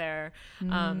testing like their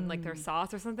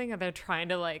sauce or something, and they're trying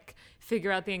to like figure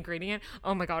out the ingredient.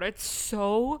 Oh my God, it's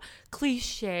so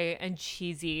cliche and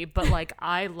cheesy, but like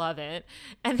I love it.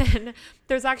 And then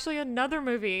there's actually another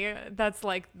movie that's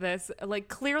like this, like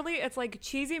clearly it's like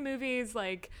cheesy movies,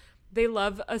 like they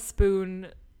love a spoon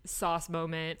sauce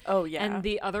moment. Oh yeah. And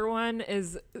the other one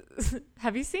is,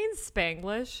 have you seen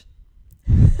Spanglish?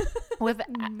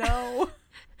 No.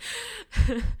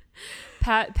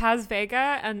 Paz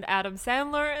Vega and Adam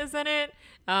Sandler is in it.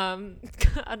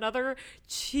 Another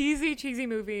cheesy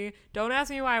movie. Don't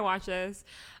ask me why I watch this.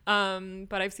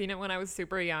 But I've seen it when I was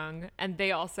super young, and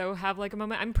they also have like a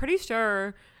moment. I'm pretty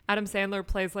sure Adam Sandler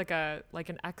plays like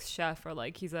an ex-chef, or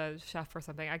like he's a chef or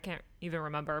something. I can't even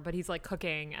remember, but he's like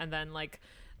cooking, and then like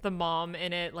the mom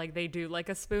in it, like they do like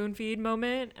a spoon feed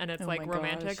moment, and it's like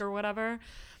romantic or whatever.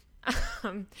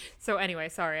 So anyway,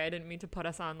 sorry, I didn't mean to put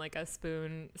us on like a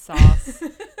spoon sauce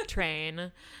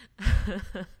train.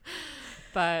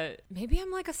 But maybe I'm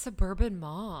like a suburban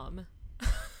mom.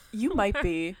 You might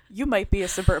be a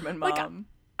suburban mom. Like,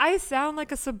 I sound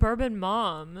like a suburban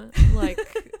mom. Like,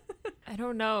 I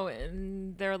don't know,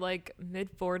 in their like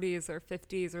mid 40s or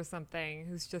 50s or something,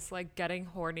 who's just like getting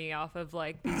horny off of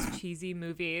like these cheesy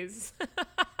movies.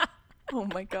 Oh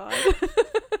my God.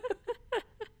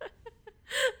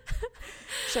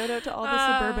 Shout out to all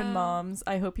the suburban moms.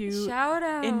 I hope you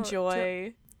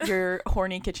enjoy your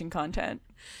horny kitchen content.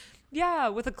 Yeah,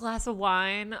 with a glass of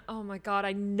wine. Oh my God,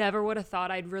 I never would have thought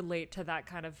I'd relate to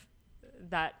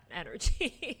that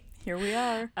energy. Here we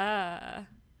are.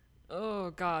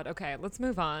 Oh God. Okay, let's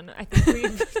move on. I think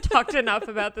we've talked enough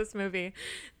about this movie.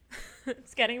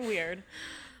 It's getting weird.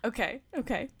 Okay.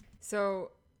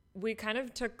 So we kind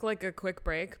of took like a quick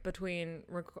break between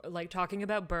like talking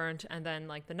about Burnt and then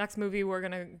like the next movie we're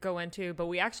going to go into, but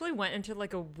we actually went into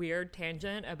like a weird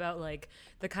tangent about like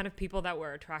the kind of people that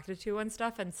we're attracted to and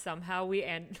stuff, and somehow we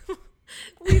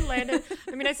landed,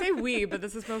 I mean, I say we, but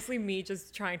this is mostly me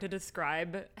just trying to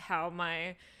describe how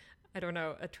my, I don't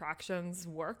know, attractions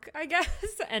work, I guess.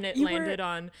 And it landed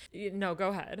on, no, go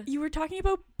ahead. You were talking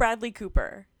about Bradley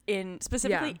Cooper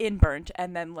specifically in Burnt,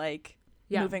 and then like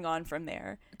moving on from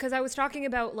there. Because I was talking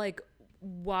about like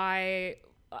why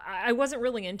I wasn't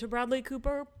really into Bradley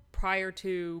Cooper prior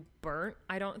to Burnt,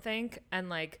 I don't think. And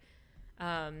like,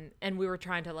 and we were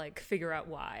trying to like figure out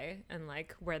why and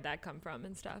like where'd that come from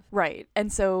and stuff. Right.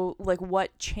 And so like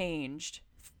what changed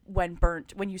when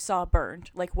you saw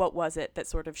Burnt? Like what was it that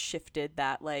sort of shifted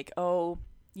that, like, oh,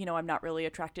 you know, I'm not really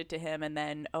attracted to him, and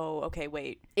then, oh, okay,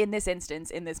 wait, in this instance,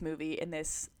 in this movie, in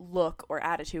this look or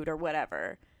attitude or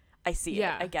whatever, I see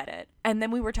it, I get it. And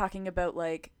then we were talking about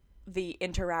like the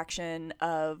interaction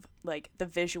of like the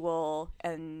visual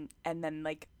and then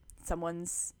like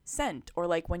someone's scent, or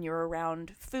like when you're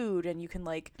around food and you can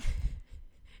like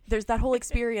there's that whole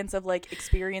experience of like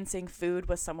experiencing food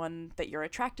with someone that you're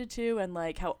attracted to, and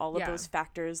like how all of those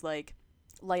factors like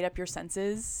light up your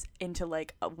senses into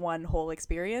like one whole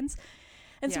experience.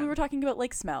 And so we were talking about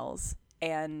like smells,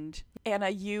 and Anna,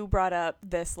 you brought up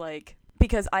this, like,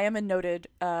 because I am a noted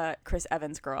Chris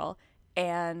Evans girl,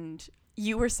 and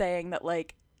you were saying that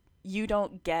like you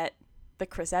don't get the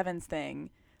Chris Evans thing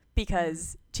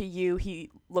because to you he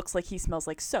looks like he smells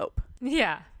like soap.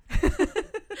 Yeah.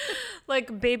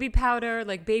 Like baby powder,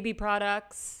 like baby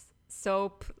products,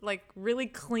 soap, like really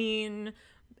clean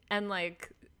and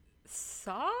like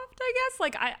soft, I guess.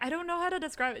 Like I don't know how to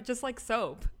describe it, just like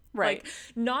soap. Right. Like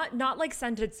not like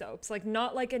scented soaps, like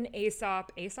not like an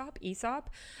Aesop,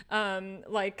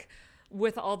 like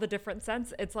with all the different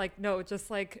scents. It's like, no, just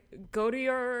like go to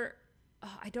your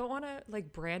I don't want to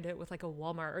like brand it with like a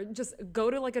Walmart, or just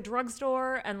go to like a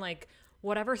drugstore and like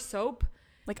whatever soap,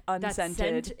 like unscented,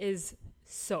 that scent is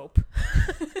soap.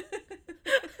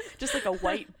 Just like a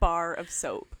white bar of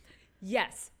soap.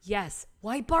 Yes,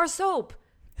 white bar soap.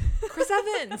 Chris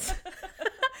Evans.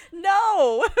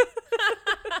 No.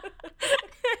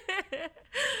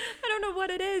 I don't know what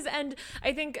it is. And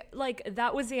I think like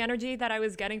that was the energy that I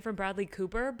was getting from Bradley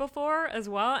Cooper before as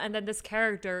well. And then this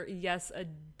character, yes, a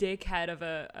dickhead of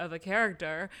a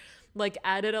character, like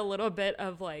added a little bit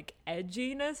of like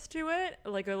edginess to it,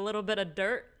 like a little bit of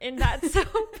dirt in that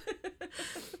soap.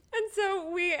 And so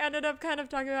we ended up kind of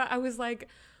talking about, I was like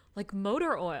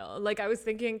motor oil. Like I was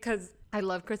thinking, because I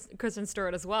love Kristen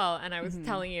Stewart as well. And I was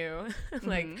telling you,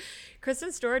 like,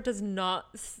 Kristen Stewart does not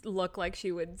look like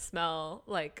she would smell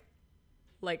like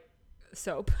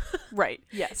soap. Right.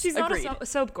 Yes. She's not a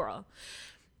soap girl.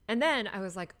 And then I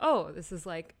was like, oh, this is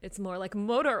like, it's more like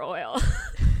motor oil.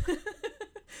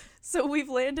 So we've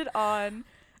landed on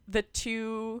the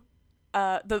two,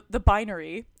 the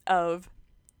binary of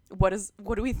what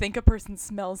do we think a person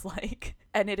smells like?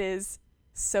 And it is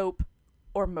soap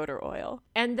or motor oil.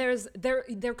 And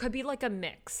there could be like a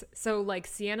mix. So like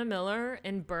Sienna Miller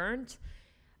in Burnt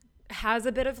has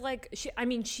a bit of like,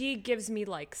 she gives me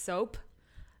like soap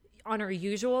on her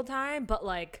usual time, but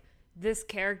like this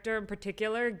character in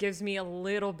particular gives me a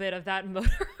little bit of that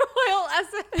motor oil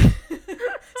essence.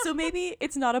 So maybe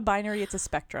it's not a binary, it's a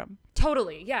spectrum.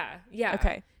 Totally. Yeah.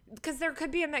 Okay. Because there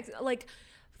could be a mix. Like,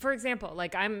 for example,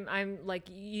 like I'm like,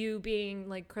 you being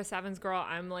like Chris Evans girl,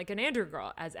 I'm like an Andrew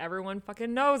girl, as everyone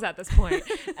fucking knows at this point.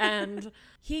 And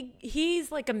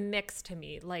he's like a mix to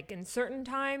me. Like in certain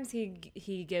times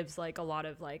he gives like a lot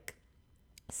of like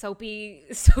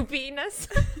soapiness.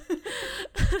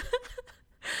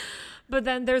 But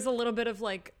then there's a little bit of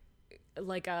like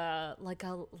a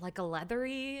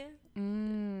leathery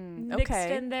mixed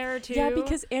in there too. Yeah,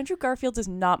 because Andrew Garfield is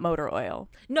not motor oil.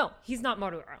 No, he's not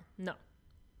motor oil. No.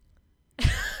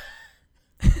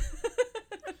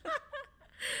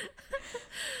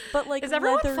 But like, is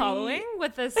everyone leathery... following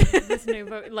with this new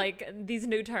like these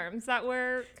new terms that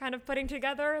we're kind of putting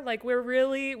together? Like we're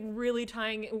really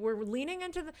we're leaning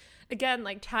into again,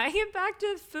 like tying it back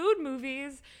to food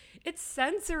movies. It's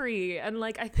sensory, and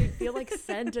like I feel like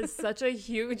scent is such a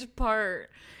huge part.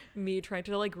 Me trying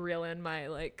to like reel in my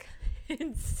like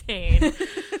insane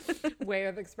way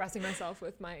of expressing myself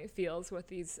with my feels with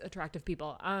these attractive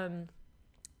people.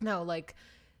 No, like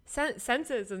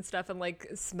senses and stuff, and like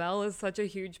smell is such a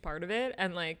huge part of it.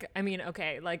 And like, I mean,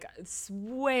 okay, like it's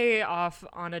way off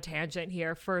on a tangent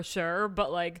here for sure,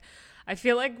 but like I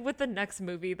feel like with the next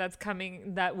movie that's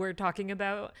coming that we're talking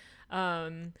about,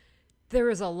 there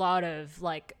is a lot of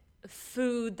like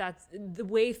food, that's the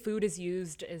way food is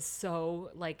used is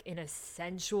so like in a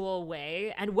sensual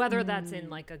way, and whether that's in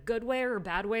like a good way or a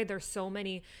bad way, there's so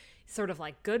many sort of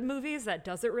like good movies that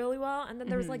does it really well, and then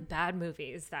there's like bad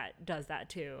movies that does that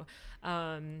too,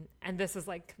 and this is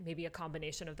like maybe a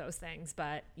combination of those things.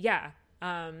 But yeah,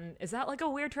 is that like a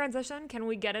weird transition? Can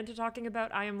we get into talking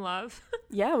about I Am Love?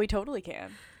 Yeah, we totally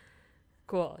can.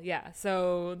 Cool. Yeah,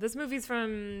 so this movie's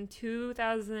from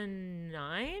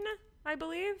 2009, I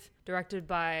believe, directed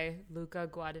by Luca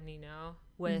Guadagnino,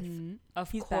 with,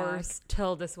 He's course, back.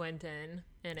 Tilda Swinton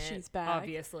in it. She's back.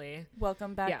 Obviously.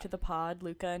 Welcome back to the pod,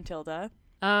 Luca and Tilda.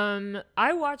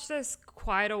 I watched this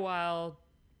quite a while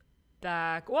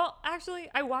back. Well, actually,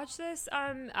 I watched this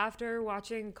after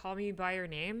watching Call Me by Your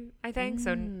Name, I think.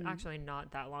 So actually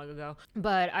not that long ago.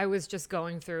 But I was just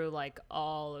going through like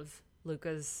all of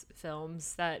Luca's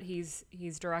films that he's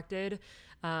directed,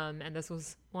 and this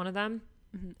was one of them.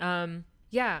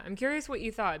 Yeah, I'm curious what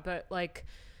you thought, but like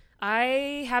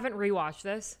I haven't rewatched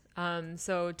this.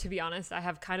 So to be honest, I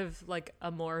have kind of like a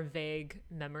more vague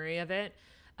memory of it.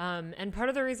 And part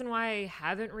of the reason why I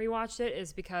haven't rewatched it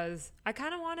is because I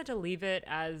kind of wanted to leave it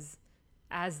as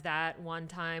that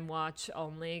one-time watch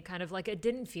only, kind of like it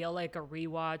didn't feel like a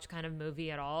rewatch kind of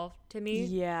movie at all to me.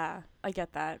 Yeah, I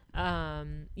get that.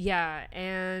 Yeah,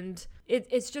 and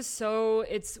it's just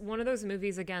it's one of those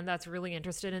movies again that's really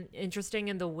interesting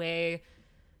in the way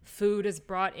food is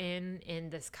brought in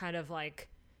this kind of like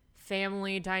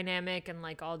family dynamic and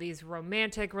like all these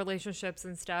romantic relationships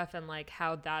and stuff, and like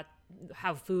how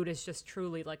food is just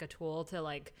truly like a tool to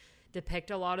like depict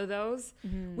a lot of those.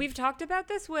 We've talked about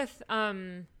this with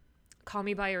Call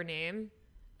Me by Your Name,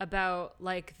 about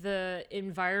like the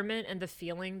environment and the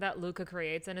feeling that Luca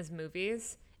creates in his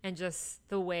movies, and just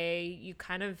the way you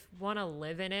kind of want to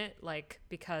live in it, like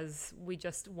because we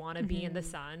just want to be in the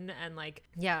sun, and like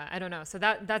I don't know, so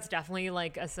that's definitely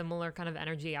like a similar kind of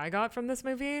energy I got from this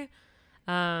movie.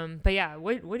 But yeah,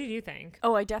 what did you think?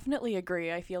 Oh, I definitely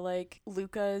agree. I feel like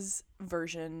Luca's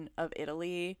version of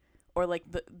Italy, or like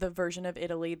the version of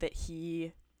Italy that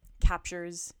he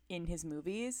captures in his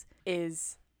movies,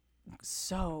 is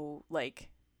so like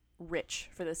rich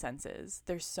for the senses.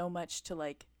 There's so much to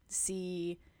like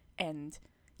see, and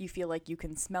you feel like you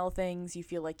can smell things, you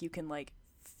feel like you can like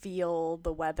feel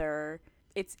the weather.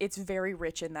 It's very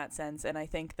rich in that sense, and I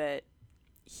think that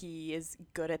he is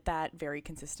good at that very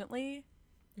consistently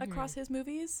across his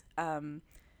movies. And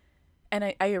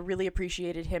I really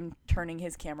appreciated him turning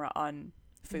his camera on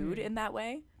food in that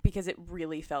way, because it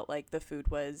really felt like the food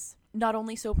was not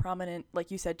only so prominent,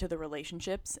 like you said, to the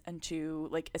relationships and to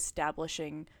like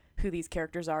establishing who these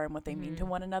characters are and what they mean to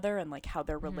one another and like how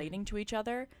they're relating to each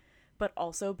other, but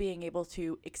also being able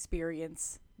to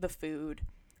experience the food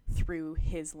through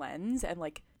his lens, and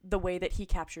like the way that he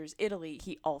captures Italy,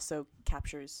 he also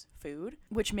captures food,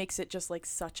 which makes it just like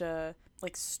such a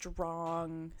like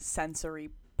strong sensory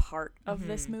part of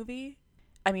this movie.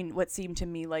 I mean, what seemed to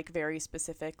me like very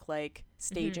specific like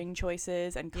staging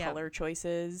choices and color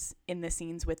choices in the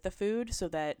scenes with the food, so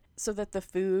that the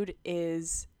food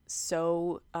is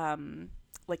so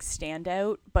like stand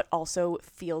out, but also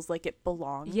feels like it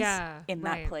belongs in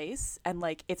that place, and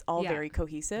like it's all very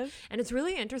cohesive. And it's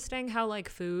really interesting how like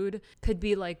food could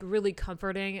be like really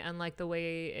comforting, and like the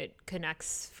way it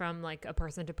connects from like a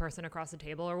person to person across the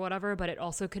table or whatever, but it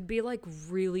also could be like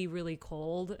really, really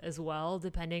cold as well,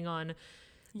 depending on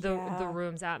the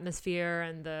room's atmosphere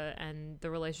and the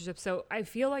relationship. So I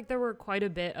feel like there were quite a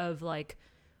bit of like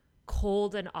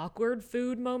cold and awkward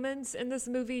food moments in this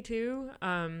movie too,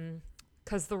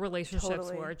 because the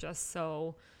relationships were just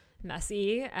so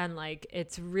messy, and like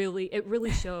it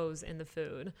really shows in the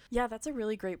food. Yeah, that's a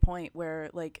really great point, where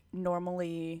like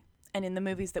normally, and in the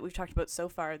movies that we've talked about so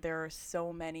far, there are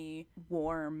so many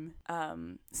warm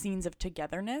scenes of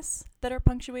togetherness that are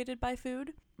punctuated by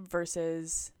food,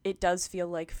 versus it does feel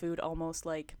like food almost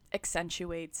like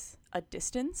accentuates a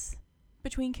distance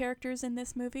between characters in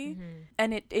this movie.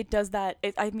 And it does that.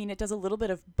 I mean, it does a little bit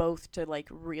of both to like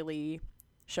really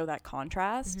show that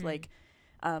contrast, like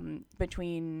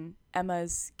between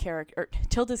Emma's character, or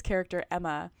Tilda's character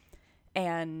Emma,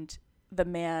 and the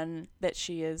man that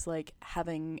she is like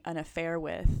having an affair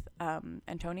with,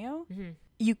 Antonio.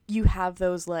 You have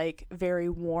those like very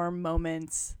warm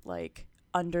moments, like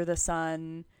under the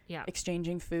sun,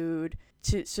 exchanging food,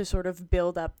 to sort of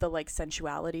build up the like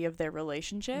sensuality of their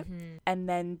relationship. And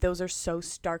then those are so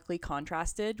starkly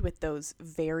contrasted with those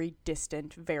very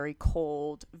distant, very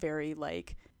cold, very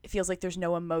like, it feels like there's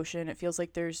no emotion, it feels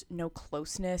like there's no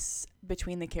closeness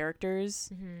between the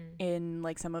characters in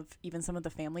like some of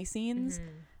the family scenes.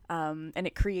 And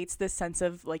it creates this sense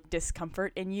of like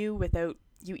discomfort in you without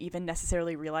you even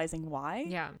necessarily realizing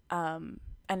why.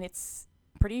 And it's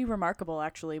pretty remarkable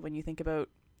actually when you think about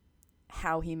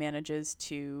how he manages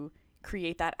to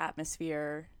create that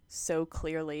atmosphere so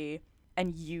clearly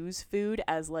and use food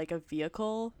as like a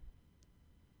vehicle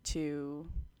to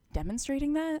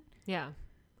demonstrating that.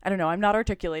 I don't know, I'm not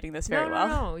articulating this very well.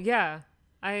 No, yeah,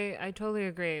 I totally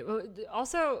agree.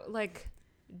 Also, like,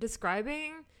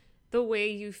 describing the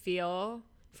way you feel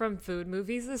from food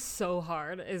movies is so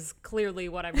hard, is clearly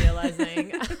what I'm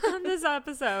realizing on this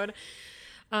episode.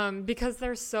 because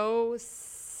they're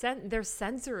they're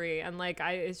sensory, and like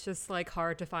it's just like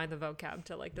hard to find the vocab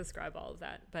to like describe all of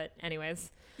that. But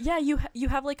anyways, yeah, you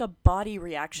have like a body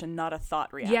reaction, not a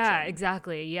thought reaction. yeah,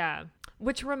 exactly. Yeah.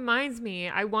 Which reminds me,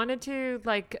 I wanted to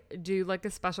like do like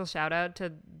a special shout out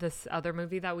to this other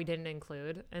movie that we didn't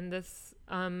include in this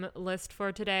list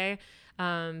for today.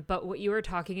 But what you were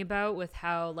talking about with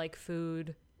how like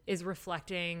food is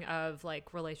reflecting of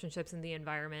like relationships in the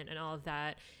environment and all of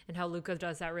that, and how Luca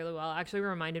does that really well, actually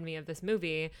reminded me of this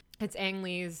movie. It's Ang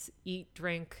Lee's Eat,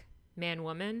 Drink, Man,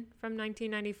 Woman from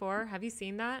 1994. Have you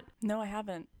seen that? No, I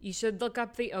haven't. You should look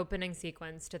up the opening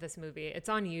sequence to this movie. It's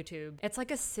on YouTube. It's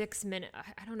like a 6-minute,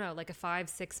 I don't know, like a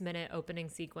 5-6 minute opening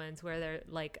sequence where they're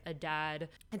like a dad.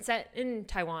 It's set in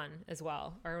Taiwan as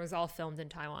well, or it was all filmed in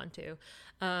Taiwan too.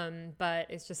 But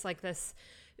it's just like this.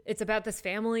 It's about this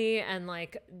family, and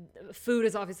like food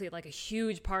is obviously like a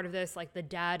huge part of this. Like the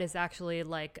dad is actually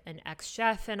like an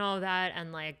ex-chef and all that.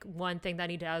 And like one thing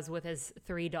that he does with his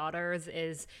 3 daughters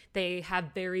is they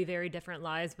have very, very different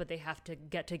lives, but they have to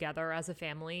get together as a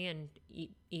family and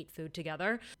eat food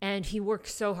together. And he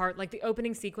works so hard. Like the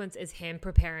opening sequence is him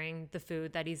preparing the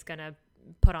food that he's gonna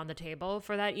put on the table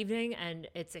for that evening, and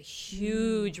it's a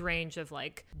huge range of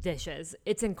like dishes.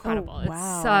 It's incredible. Oh,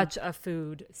 wow. It's such a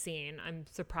food scene. I'm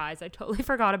surprised I totally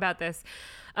forgot about this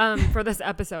for this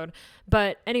episode.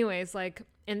 But anyways, like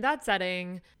in that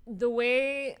setting, the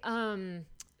way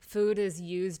food is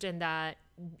used in that,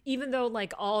 even though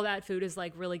like all that food is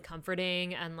like really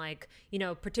comforting, and like, you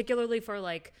know, particularly for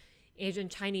like Asian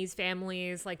Chinese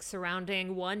families, like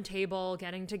surrounding one table,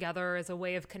 getting together as a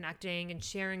way of connecting and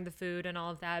sharing the food and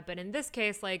all of that. But in this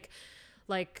case,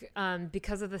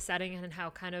 because of the setting and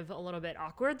how kind of a little bit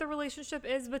awkward the relationship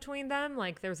is between them,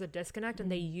 like there's a disconnect,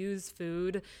 and they use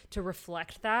food to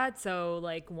reflect that. So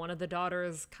like one of the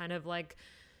daughters kind of like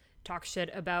talks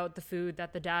shit about the food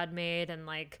that the dad made, and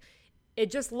like it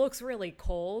just looks really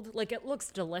cold. Like it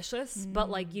looks delicious, but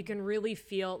like you can really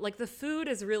feel like the food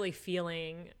is really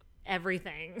feeling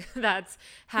everything that's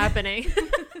happening.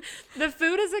 The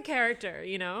food is a character,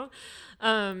 you know?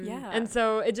 Yeah. And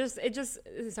so it just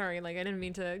sorry, like I didn't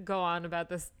mean to go on about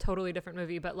this totally different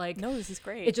movie, but like, no, this is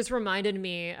great. It just reminded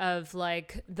me of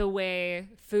like the way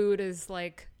food is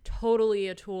like totally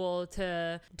a tool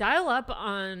to dial up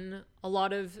on a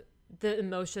lot of the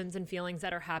emotions and feelings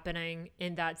that are happening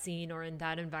in that scene or in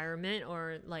that environment,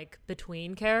 or like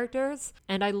between characters.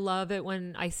 And I love it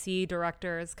when I see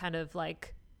directors kind of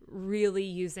like really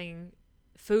using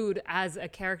food as a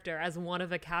character, as one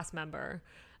of a cast member.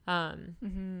 And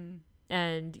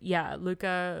yeah,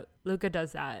 Luca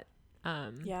does that.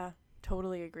 Yeah,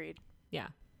 totally agreed. Yeah.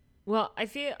 Well, I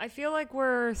feel like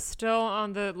we're still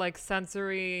on the like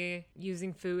sensory,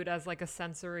 using food as like a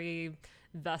sensory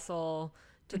vessel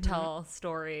to tell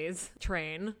stories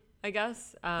train, I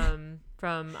guess,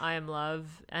 from I Am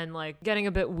Love, and like getting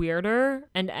a bit weirder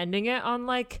and ending it on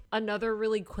like another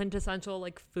really quintessential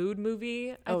like food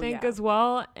movie, I think, as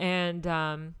well.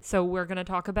 And so we're going to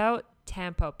talk about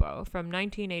Tampopo from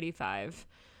 1985.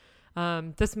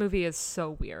 This movie is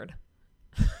so weird.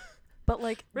 But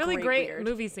like really great weird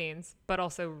movie scenes, but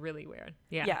also really weird.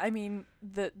 Yeah. I mean,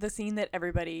 the scene that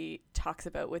everybody talks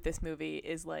about with this movie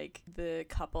is like the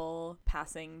couple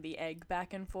passing the egg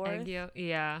back and forth.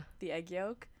 Yeah. The egg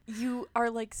yolk. You are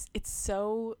like, it's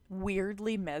so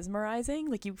weirdly mesmerizing.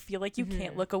 Like you feel like you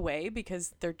can't look away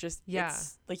because they're just,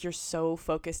 it's like you're so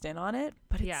focused in on it.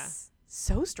 But it's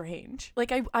so strange.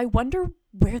 Like I wonder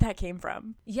where that came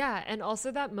from. Yeah, and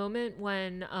also that moment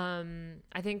when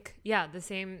I think the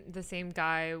same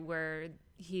guy where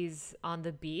he's on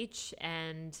the beach,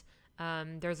 and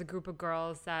there's a group of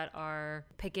girls that are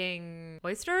picking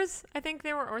oysters. I think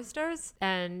they were oysters,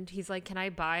 and he's like, "Can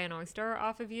I buy an oyster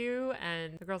off of you?"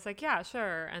 And the girl's like, "Yeah,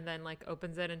 sure." And then like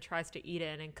opens it and tries to eat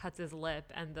it and cuts his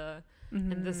lip, and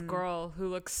and this girl who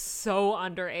looks so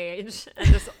underage,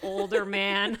 and this older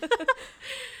man,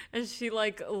 and she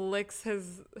like licks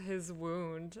his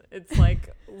wound. It's like,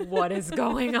 what is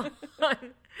going on?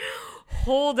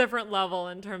 Whole different level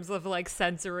in terms of like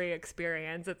sensory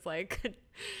experience. It's like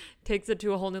takes it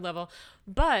to a whole new level.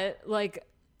 But like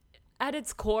at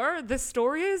its core, the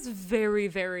story is very,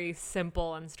 very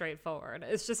simple and straightforward.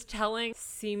 It's just telling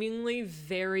seemingly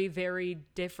very, very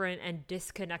different and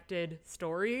disconnected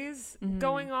stories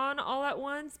going on all at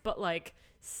once, but like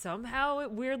somehow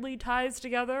it weirdly ties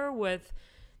together with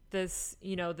this,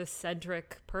 you know, this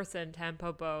centric person,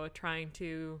 Tampopo, trying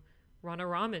to run a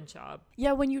ramen shop.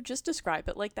 Yeah, when you just describe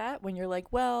it like that, when you're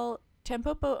like, well,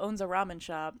 Tampopo owns a ramen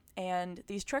shop, and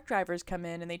these truck drivers come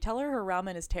in and they tell her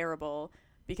ramen is terrible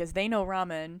because they know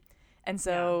ramen, and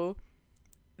so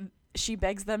she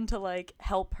begs them to like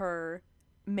help her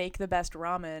make the best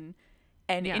ramen,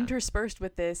 and interspersed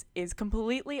with this is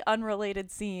completely unrelated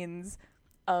scenes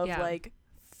of like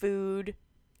food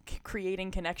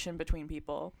creating connection between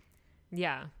people.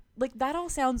 Yeah. Like that all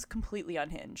sounds completely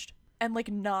unhinged and like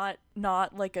not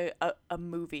like a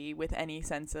movie with any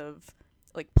sense of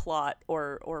like plot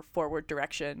or forward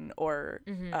direction or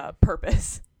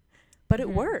purpose, but it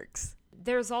works.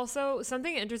 There's also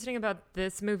something interesting about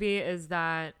this movie is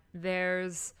that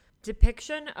there's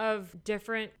depiction of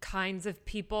different kinds of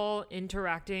people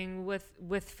interacting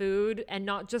with food, and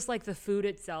not just like the food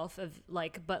itself of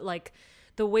like, but like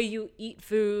the way you eat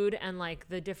food and like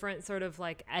the different sort of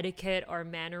like etiquette or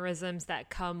mannerisms that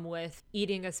come with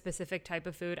eating a specific type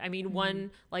of food. I mean,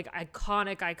 one like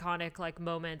iconic like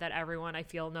moment that everyone I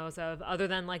feel knows of, other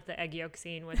than like the egg yolk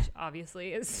scene, which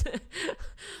obviously is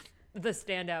the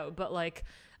standout, but like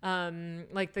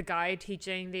the guy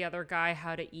teaching the other guy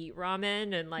how to eat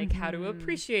ramen and like how to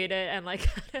appreciate it, and like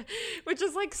which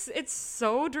is like, it's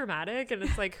so dramatic, and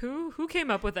it's like who came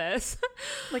up with this?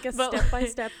 Like a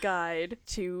step-by-step guide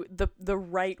to the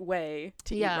right way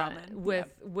to eat ramen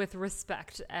with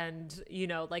respect, and you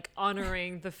know, like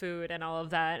honoring the food and all of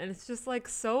that, and it's just like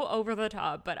so over the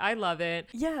top, but I love it.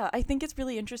 Yeah, I think it's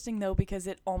really interesting though, because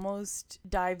it almost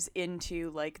dives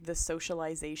into like the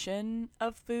socialization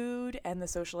of food and the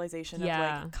socialization of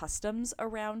like customs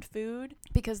around food,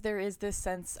 because there is this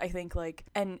sense, I think, like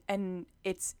and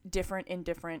it's different in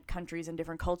different countries and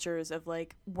different cultures, of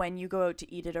like when you go out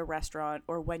to eat at a restaurant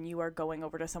or when you are going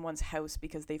over to someone's house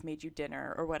because they've made you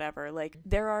dinner or whatever, like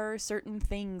there are certain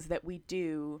things that we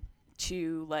do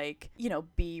to like, you know,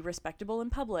 be respectable in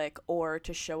public or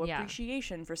to show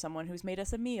appreciation for someone who's made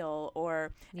us a meal,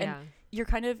 or and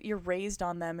you're raised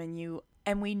on them,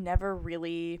 and we never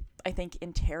really, I think,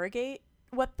 interrogate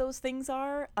what those things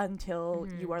are until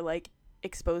you are like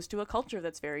exposed to a culture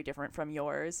that's very different from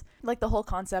yours. Like the whole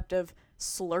concept of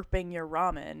slurping your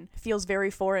ramen feels very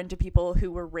foreign to people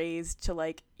who were raised to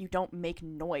like, you don't make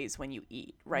noise when you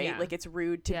eat, right? Like it's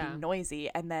rude to be noisy,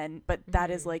 and then but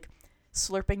that is like,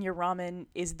 slurping your ramen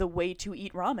is the way to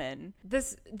eat ramen.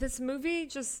 This movie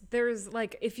just, there's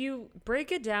like, if you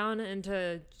break it down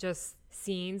into just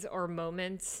scenes or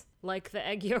moments, like the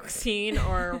egg yolk scene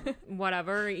or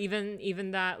whatever,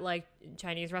 even that like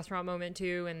Chinese restaurant moment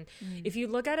too, and if you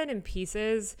look at it in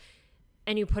pieces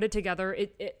and you put it together,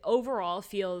 it overall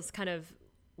feels kind of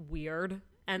weird,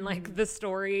 and like the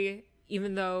story,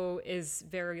 even though is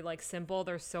very like simple,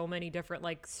 there's so many different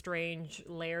like strange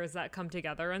layers that come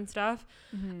together and stuff.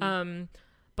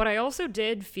 But I also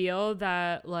did feel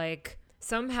that like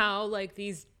somehow like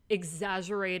these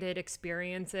exaggerated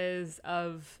experiences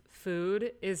of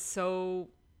food is so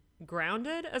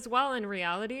grounded as well in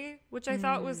reality, which I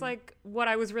thought was like what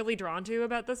I was really drawn to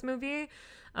about this movie.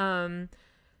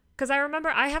 Because I remember,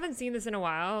 I haven't seen this in a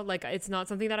while. Like, it's not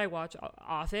something that I watch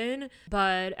often,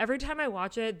 but every time I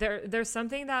watch it, there's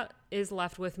something that is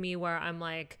left with me where I'm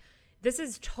like, this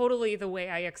is totally the way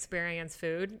I experience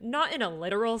food. Not in a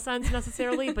literal sense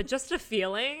necessarily, but just a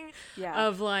feeling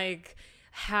of like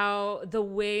how the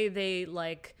way they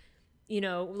like, you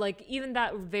know, like even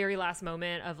that very last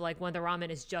moment of like when the ramen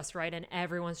is just right and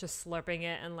everyone's just slurping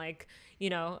it, and like, you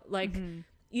know, like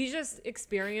you just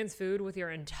experience food with your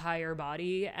entire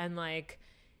body, and like,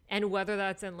 and whether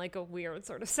that's in like a weird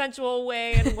sort of sensual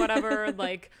way and whatever,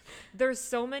 like there's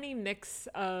so many mix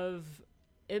of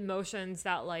emotions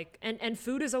that like, and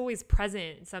food is always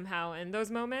present somehow in those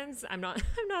moments. I'm not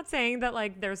saying that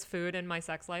like there's food in my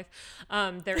sex life.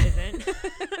 There isn't.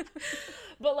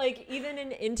 But like even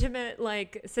in intimate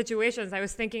like situations, I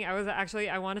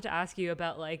wanted to ask you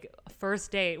about like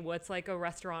first date. What's like a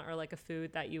restaurant or like a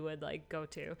food that you would like go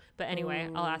to? But anyway,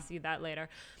 I'll ask you that later.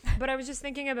 But I was just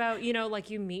thinking about, you know, like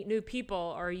you meet new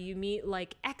people, or you meet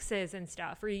like exes and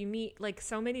stuff, or you meet like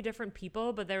so many different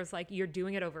people, but there's like, you're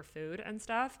doing it over food and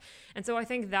stuff. And so I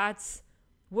think that's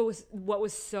what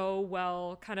was so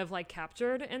well kind of like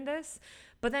captured in this.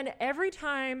 But then every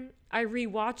time I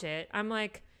rewatch it, I'm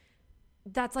like,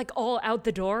 that's like all out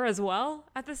the door as well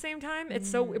at the same time. It's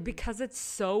so, because it's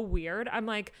so weird. I'm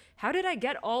like, how did I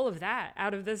get all of that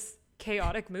out of this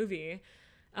chaotic movie?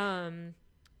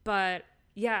 But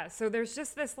yeah, so there's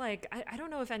just this like, I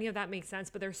don't know if any of that makes sense,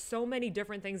 but there's so many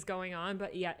different things going on,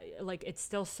 but yeah, like it's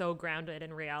still so grounded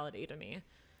in reality to me.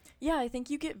 Yeah, I think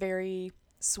you get very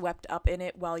swept up in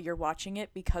it while you're watching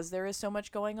it, because there is so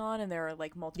much going on, and there are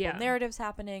like multiple narratives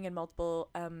happening and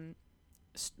multiple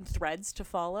threads to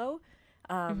follow.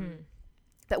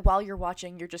 That while you're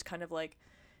watching, you're just kind of like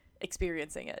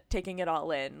experiencing it, taking it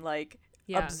all in, like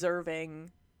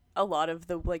observing a lot of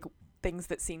the like things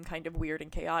that seem kind of weird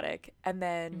and chaotic. And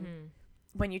then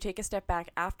when you take a step back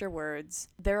afterwards,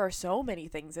 there are so many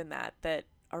things in that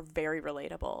are very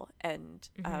relatable. And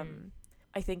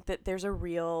I think that there's a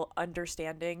real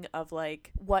understanding of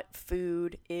like what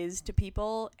food is to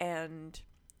people and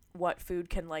what food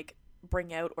can like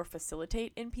bring out or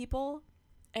facilitate in people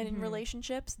and in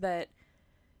relationships that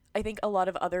I think a lot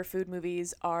of other food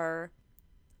movies are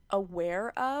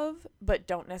aware of but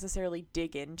don't necessarily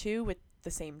dig into with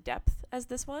the same depth as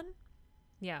this one.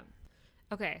 Yeah.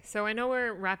 Okay, so I know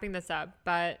we're wrapping this up,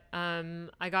 but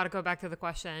I got to go back to the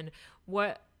question.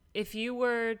 What if you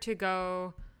were to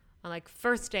go on like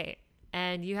first date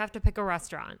and you have to pick a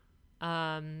restaurant?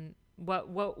 What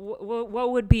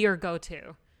would be your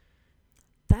go-to?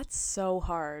 That's so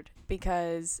hard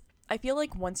because I feel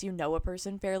like once you know a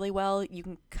person fairly well, you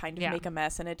can kind of make a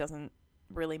mess and it doesn't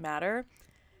really matter.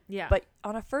 Yeah. But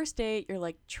on a first date, you're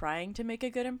like trying to make a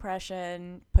good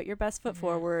impression, put your best foot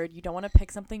forward. You don't want to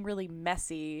pick something really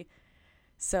messy.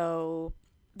 So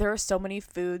there are so many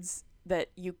foods that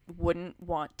you wouldn't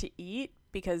want to eat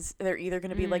because they're either going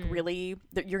to be like really,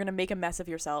 you're going to make a mess of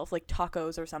yourself, like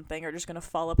tacos or something, or just going to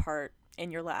fall apart in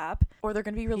your lap, or they're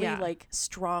going to be really like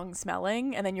strong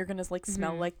smelling and then you're going to like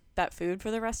smell like that food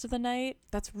for the rest of the night.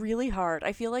 That's really hard.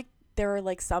 I feel like there are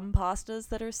like some pastas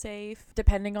that are safe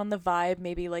depending on the vibe.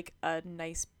 Maybe like a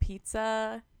nice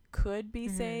pizza could be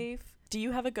safe. Do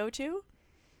you have a go-to?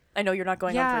 I know you're not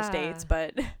going on first dates,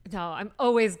 but no, I'm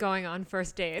always going on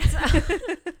first dates.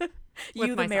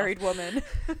 You, the married woman.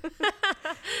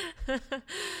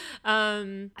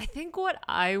 I think what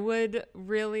I would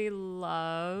really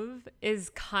love is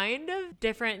kind of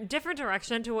different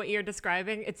direction to what you're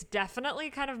describing. It's definitely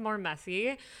kind of more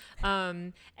messy.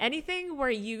 Anything where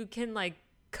you can like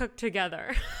cook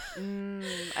together.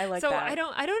 I like so that.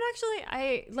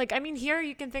 I mean, here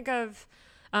you can think of,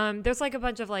 there's like a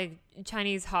bunch of like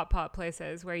Chinese hot pot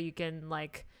places where you can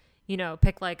like, you know,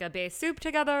 pick like a base soup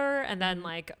together and then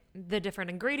like the different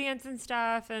ingredients and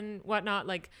stuff and whatnot.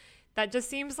 Like that just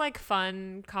seems like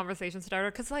fun conversation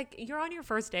starter. Cause like you're on your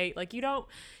first date, like you don't,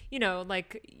 you know,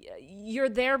 like you're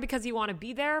there because you want to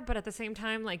be there. But at the same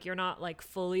time, like you're not like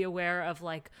fully aware of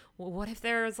like, well, what if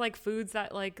there's like foods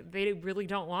that like they really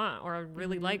don't want or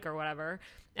really like or whatever.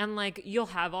 And like you'll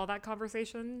have all that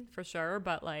conversation for sure.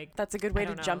 But like that's a good way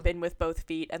to jump in with both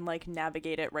feet and like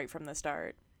navigate it right from the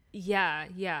start. Yeah.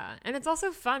 And it's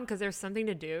also fun because there's something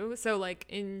to do. So like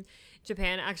in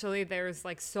Japan, actually, there's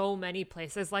like so many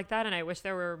places like that. And I wish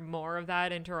there were more of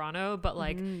that in Toronto. But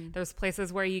like there's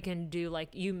places where you can do like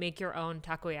you make your own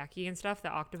takoyaki and stuff, the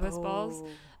octopus balls,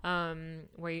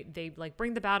 where they like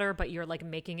bring the batter, but you're like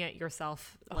making it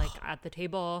yourself like at the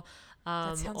table.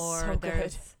 That sounds or so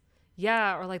good.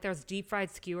 Yeah, or like there's deep fried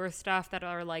skewer stuff that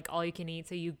are like all you can eat.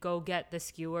 So you go get the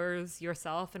skewers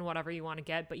yourself and whatever you want to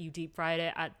get, but you deep fried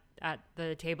it at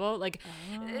the table. Like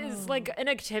it's like an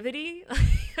activity.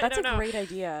 That's a great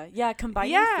idea. Yeah,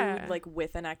 combining food like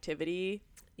with an activity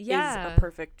is a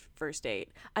perfect first date.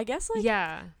 I guess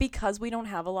like because we don't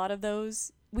have a lot of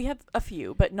those, we have a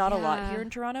few, but not a lot here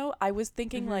in Toronto. I was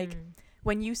thinking like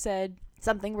when you said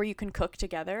something where you can cook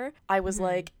together, I was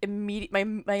like my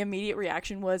immediate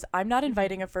reaction was I'm not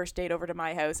inviting a first date over to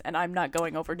my house and I'm not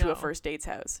going over to a first date's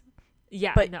house.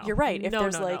 Yeah, but you're right. If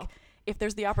if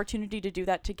there's the opportunity to do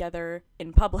that together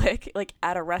in public, like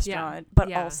at a restaurant,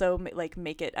 but also like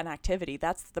make it an activity,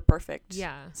 that's the perfect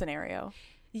scenario.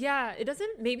 Yeah, it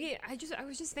doesn't, maybe I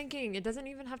was just thinking it doesn't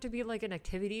even have to be like an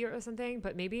activity or something,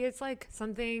 but maybe it's like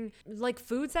something like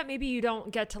foods that maybe you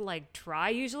don't get to like try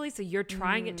usually, so you're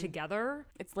trying it together.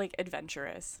 It's like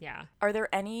adventurous. Yeah. Are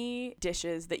there any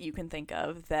dishes that you can think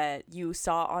of that you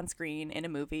saw on screen in a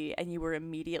movie and you were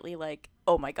immediately like,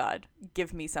 oh my God,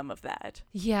 give me some of that?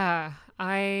 Yeah,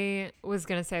 I was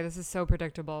gonna say this is so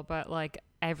predictable, but like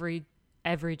every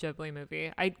Ghibli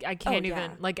movie, I can't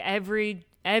even like every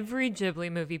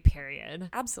Ghibli movie,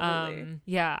 period. Absolutely.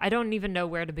 Yeah, I don't even know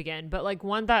where to begin, but like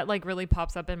one that like really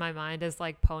pops up in my mind is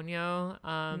like Ponyo,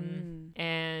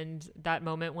 and that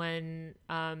moment when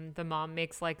the mom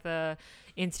makes like the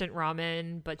instant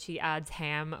ramen, but she adds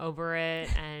ham over it,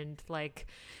 and like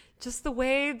just the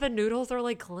way the noodles are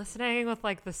like glistening with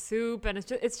like the soup, and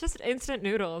it's just instant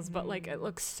noodles, but like it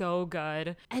looks so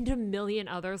good. And a million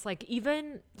others, like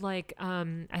even like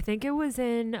I think it was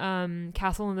in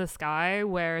Castle in the Sky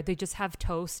where they just have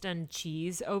toast and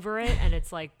cheese over it, and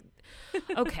it's like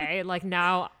okay, like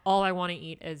now all I want to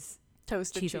eat is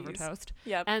cheese over toast.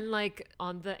 Yep. And like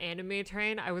on the anime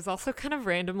train, I was also kind of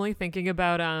randomly thinking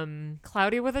about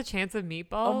Cloudy with a Chance of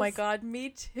Meatballs. Oh my God, me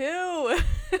too.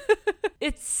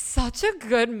 It's such a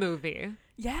good movie.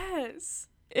 Yes.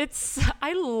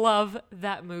 I love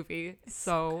that movie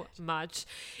so much.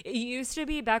 It used to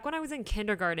be, back when I was in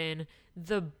kindergarten,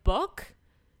 the book,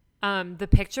 the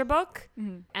picture book,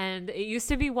 and it used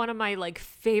to be one of my like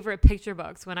favorite picture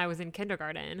books when I was in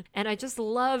kindergarten, and I just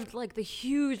loved like the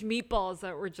huge meatballs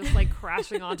that were just like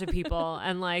crashing onto people,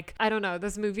 and like, I don't know,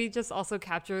 this movie just also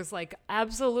captures like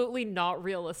absolutely not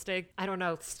realistic, I don't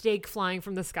know, steak flying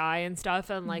from the sky and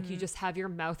stuff, and like you just have your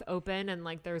mouth open and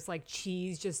like there's like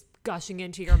cheese just gushing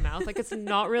into your mouth, like it's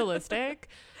not realistic,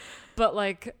 but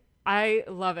like I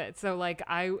love it. So like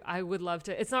I would love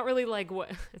to, it's not really like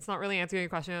what, it's not really answering your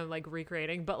question of like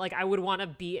recreating, but like I would want to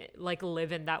be like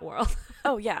live in that world.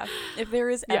 Oh yeah. If there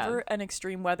is ever an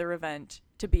extreme weather event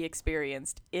to be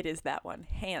experienced, it is that one,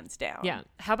 hands down. Yeah.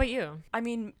 How about you? I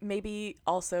mean, maybe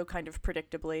also kind of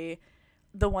predictably,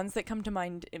 the ones that come to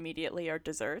mind immediately are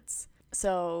desserts.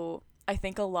 So I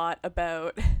think a lot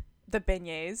about the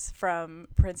beignets from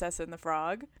Princess and the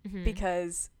Frog,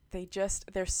 because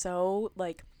they're so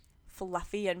like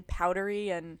fluffy and powdery,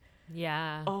 and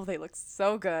oh, they look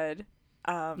so good.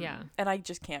 And I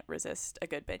just can't resist a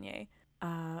good beignet.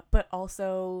 But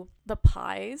also the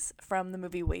pies from the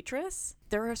movie Waitress.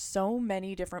 There are so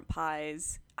many different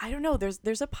pies. I don't know,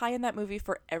 there's a pie in that movie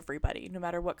for everybody, no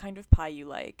matter what kind of pie you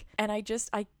like. And I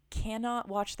cannot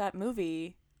watch that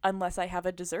movie unless I have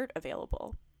a dessert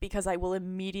available, because I will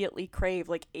immediately crave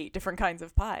like 8 different kinds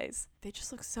of pies. They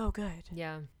just look so good.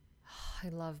 Yeah. I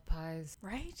love pies.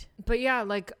 Right? But yeah,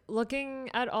 like looking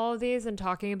at all of these and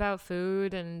talking about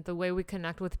food and the way we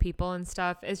connect with people and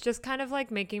stuff, it's just kind of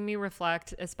like making me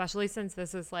reflect, especially since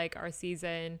this is like our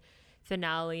season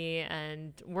finale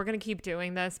and we're going to keep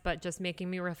doing this, but just making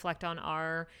me reflect on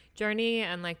our journey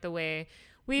and like the way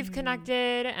we've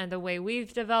connected and the way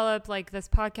we've developed like this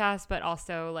podcast, but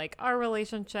also like our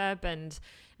relationship. And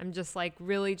I'm just like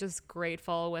really just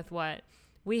grateful with what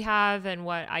we have and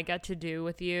what I get to do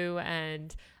with you,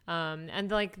 and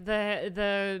like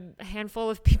the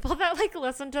handful of people that like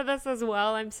listen to this as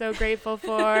well, I'm so grateful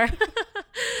for.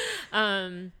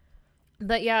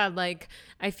 But yeah, like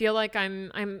I feel like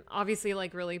I'm obviously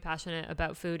like really passionate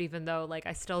about food, even though like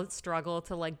I still struggle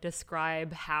to like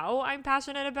describe how I'm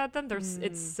passionate about them.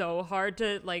 It's so hard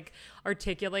to like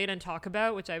articulate and talk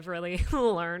about, which I've really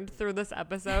learned through this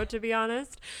episode, to be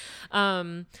honest.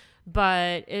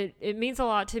 But it means a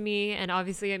lot to me, and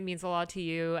obviously it means a lot to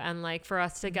you, and like for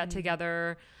us to get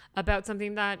together about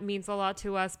something that means a lot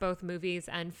to us, both movies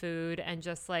and food, and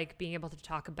just like being able to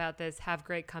talk about this, have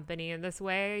great company in this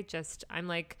way, just I'm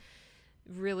like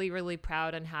really, really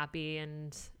proud and happy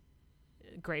and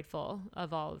grateful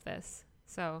of all of this.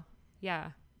 So yeah,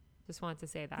 just wanted to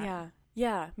say that.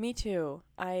 Yeah, me too.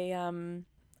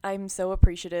 I'm so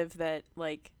appreciative that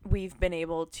like we've been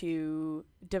able to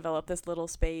develop this little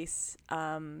space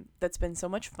that's been so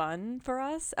much fun for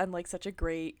us and like such a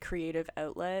great creative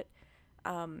outlet,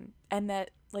 and that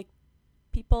like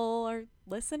people are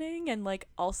listening and like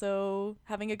also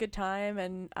having a good time,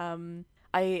 and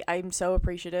I'm so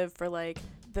appreciative for like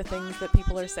the things that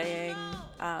people are saying,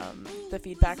 the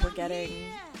feedback we're getting,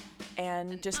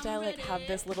 and just to like have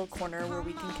this little corner where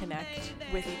we can connect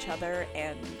with each other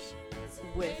and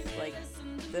with like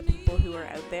the people who are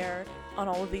out there on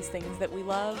all of these things that we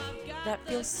love. That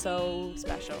feels so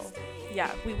special. Yeah,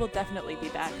 we will definitely be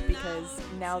back, because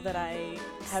now that I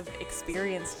have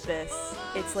experienced this,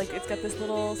 it's like it's got this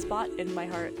little spot in my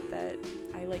heart that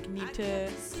I like need to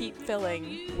keep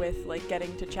filling with like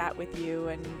getting to chat with you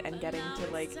and getting to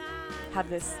like have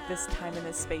this time in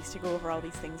this space to go over all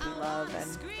these things we love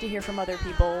and to hear from other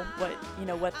people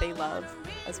what they love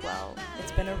as well.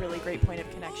 It's been a really great point of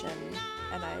connection,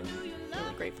 and I'm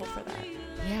really grateful for that.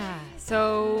 Yeah,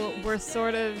 so we're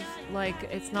sort of like,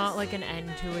 it's not like an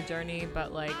end to a journey,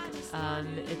 but like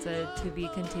it's a to be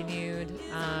continued.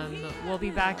 We'll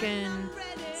be back in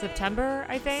September,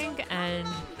 I think, and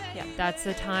yeah, that's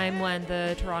the time when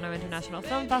the Toronto International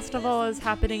Film Festival is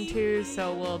happening too,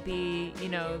 so we'll be,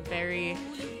 very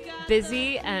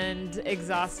busy and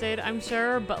exhausted, I'm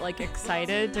sure, but like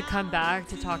excited to come back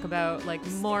to talk about like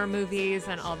more movies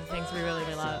and all the things we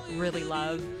really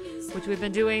love, which we've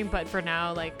been doing. But for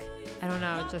now, like, I don't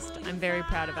know, just I'm very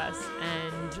proud of us,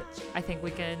 and I think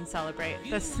we can celebrate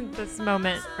this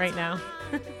moment right now.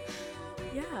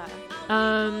 Yeah.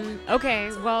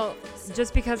 Okay, well,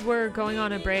 just because we're going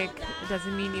on a break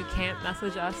doesn't mean you can't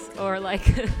message us or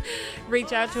like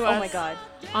reach out to us. Oh my God.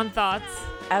 On thoughts.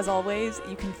 As always,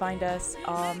 you can find us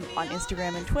on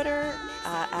Instagram and Twitter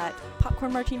at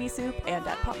Popcorn Martini Soup and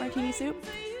at Pop Martini Soup.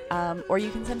 Or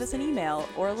you can send us an email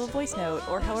or a little voice note,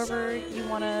 or however you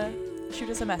want to shoot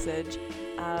us a message.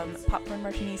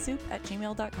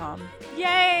 popcornmartinisoup@gmail.com.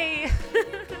 Yay!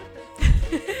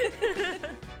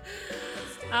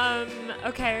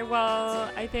 Okay, well,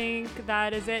 I think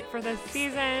that is it for this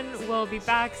season. We'll be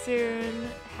back soon.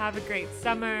 Have a great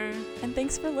summer. And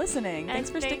thanks for listening. Thanks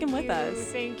for sticking with us.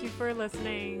 Thank you for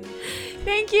listening.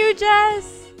 Thank you,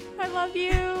 Jess. I love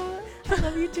you. I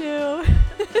love you too.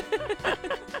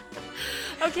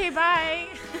 Okay, bye.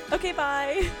 Okay,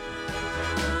 bye.